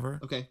or whatever.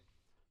 Okay.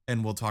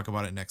 And we'll talk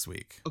about it next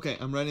week. Okay,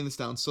 I'm writing this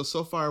down.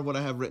 So far what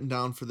I have written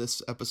down for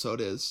this episode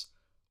is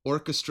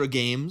Orchestra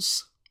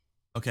Games.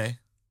 Okay.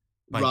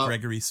 By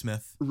Gregory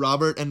Smith.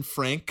 Robert and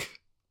Frank.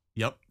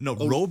 Yep. No,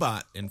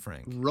 Robot and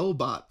Frank.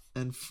 Robot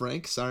and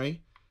Frank,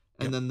 sorry.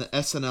 And then the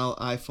SNL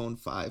iPhone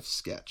 5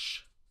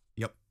 sketch.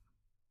 Yep.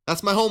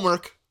 That's my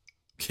homework.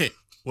 Okay.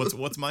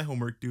 What's my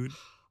homework, dude?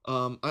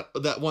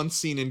 That one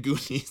scene in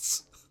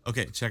Goonies.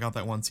 Okay, check out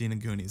that one scene in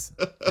Goonies.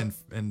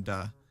 and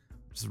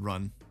just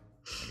run,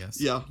 I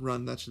guess. Yeah,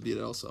 run. That should be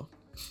it also.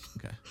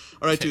 Okay.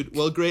 All right, dude.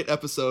 Well, great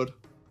episode.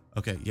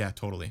 Okay, yeah,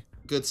 totally.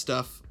 Good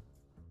stuff.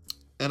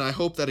 And I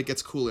hope that it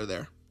gets cooler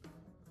there.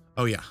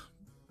 Oh, yeah.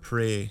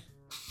 Pray.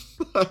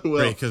 I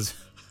will. Because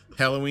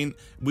Halloween,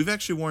 we've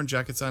actually worn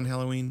jackets on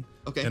Halloween.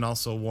 Okay. And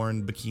also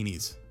worn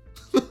bikinis.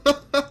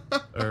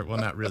 Or, well,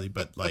 not really,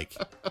 but like,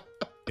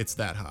 it's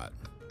that hot.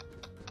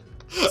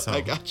 So.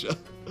 I gotcha.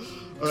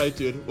 All right,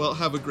 dude. Well,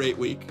 have a great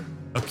week.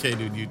 Okay,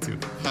 dude, you too.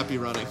 Happy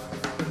running.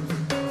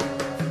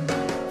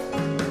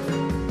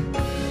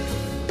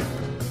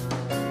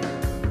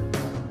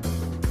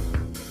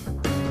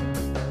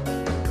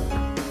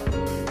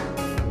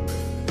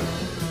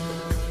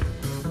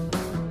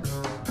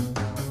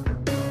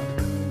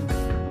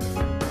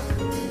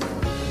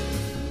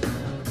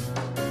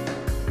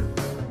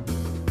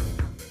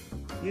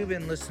 You've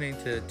been listening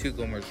to Two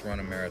Gomers Run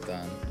a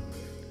Marathon.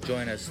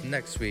 Join us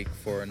next week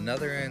for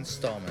another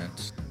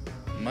installment.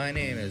 My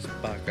name is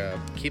Baka.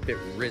 Keep it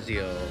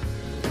Rizio.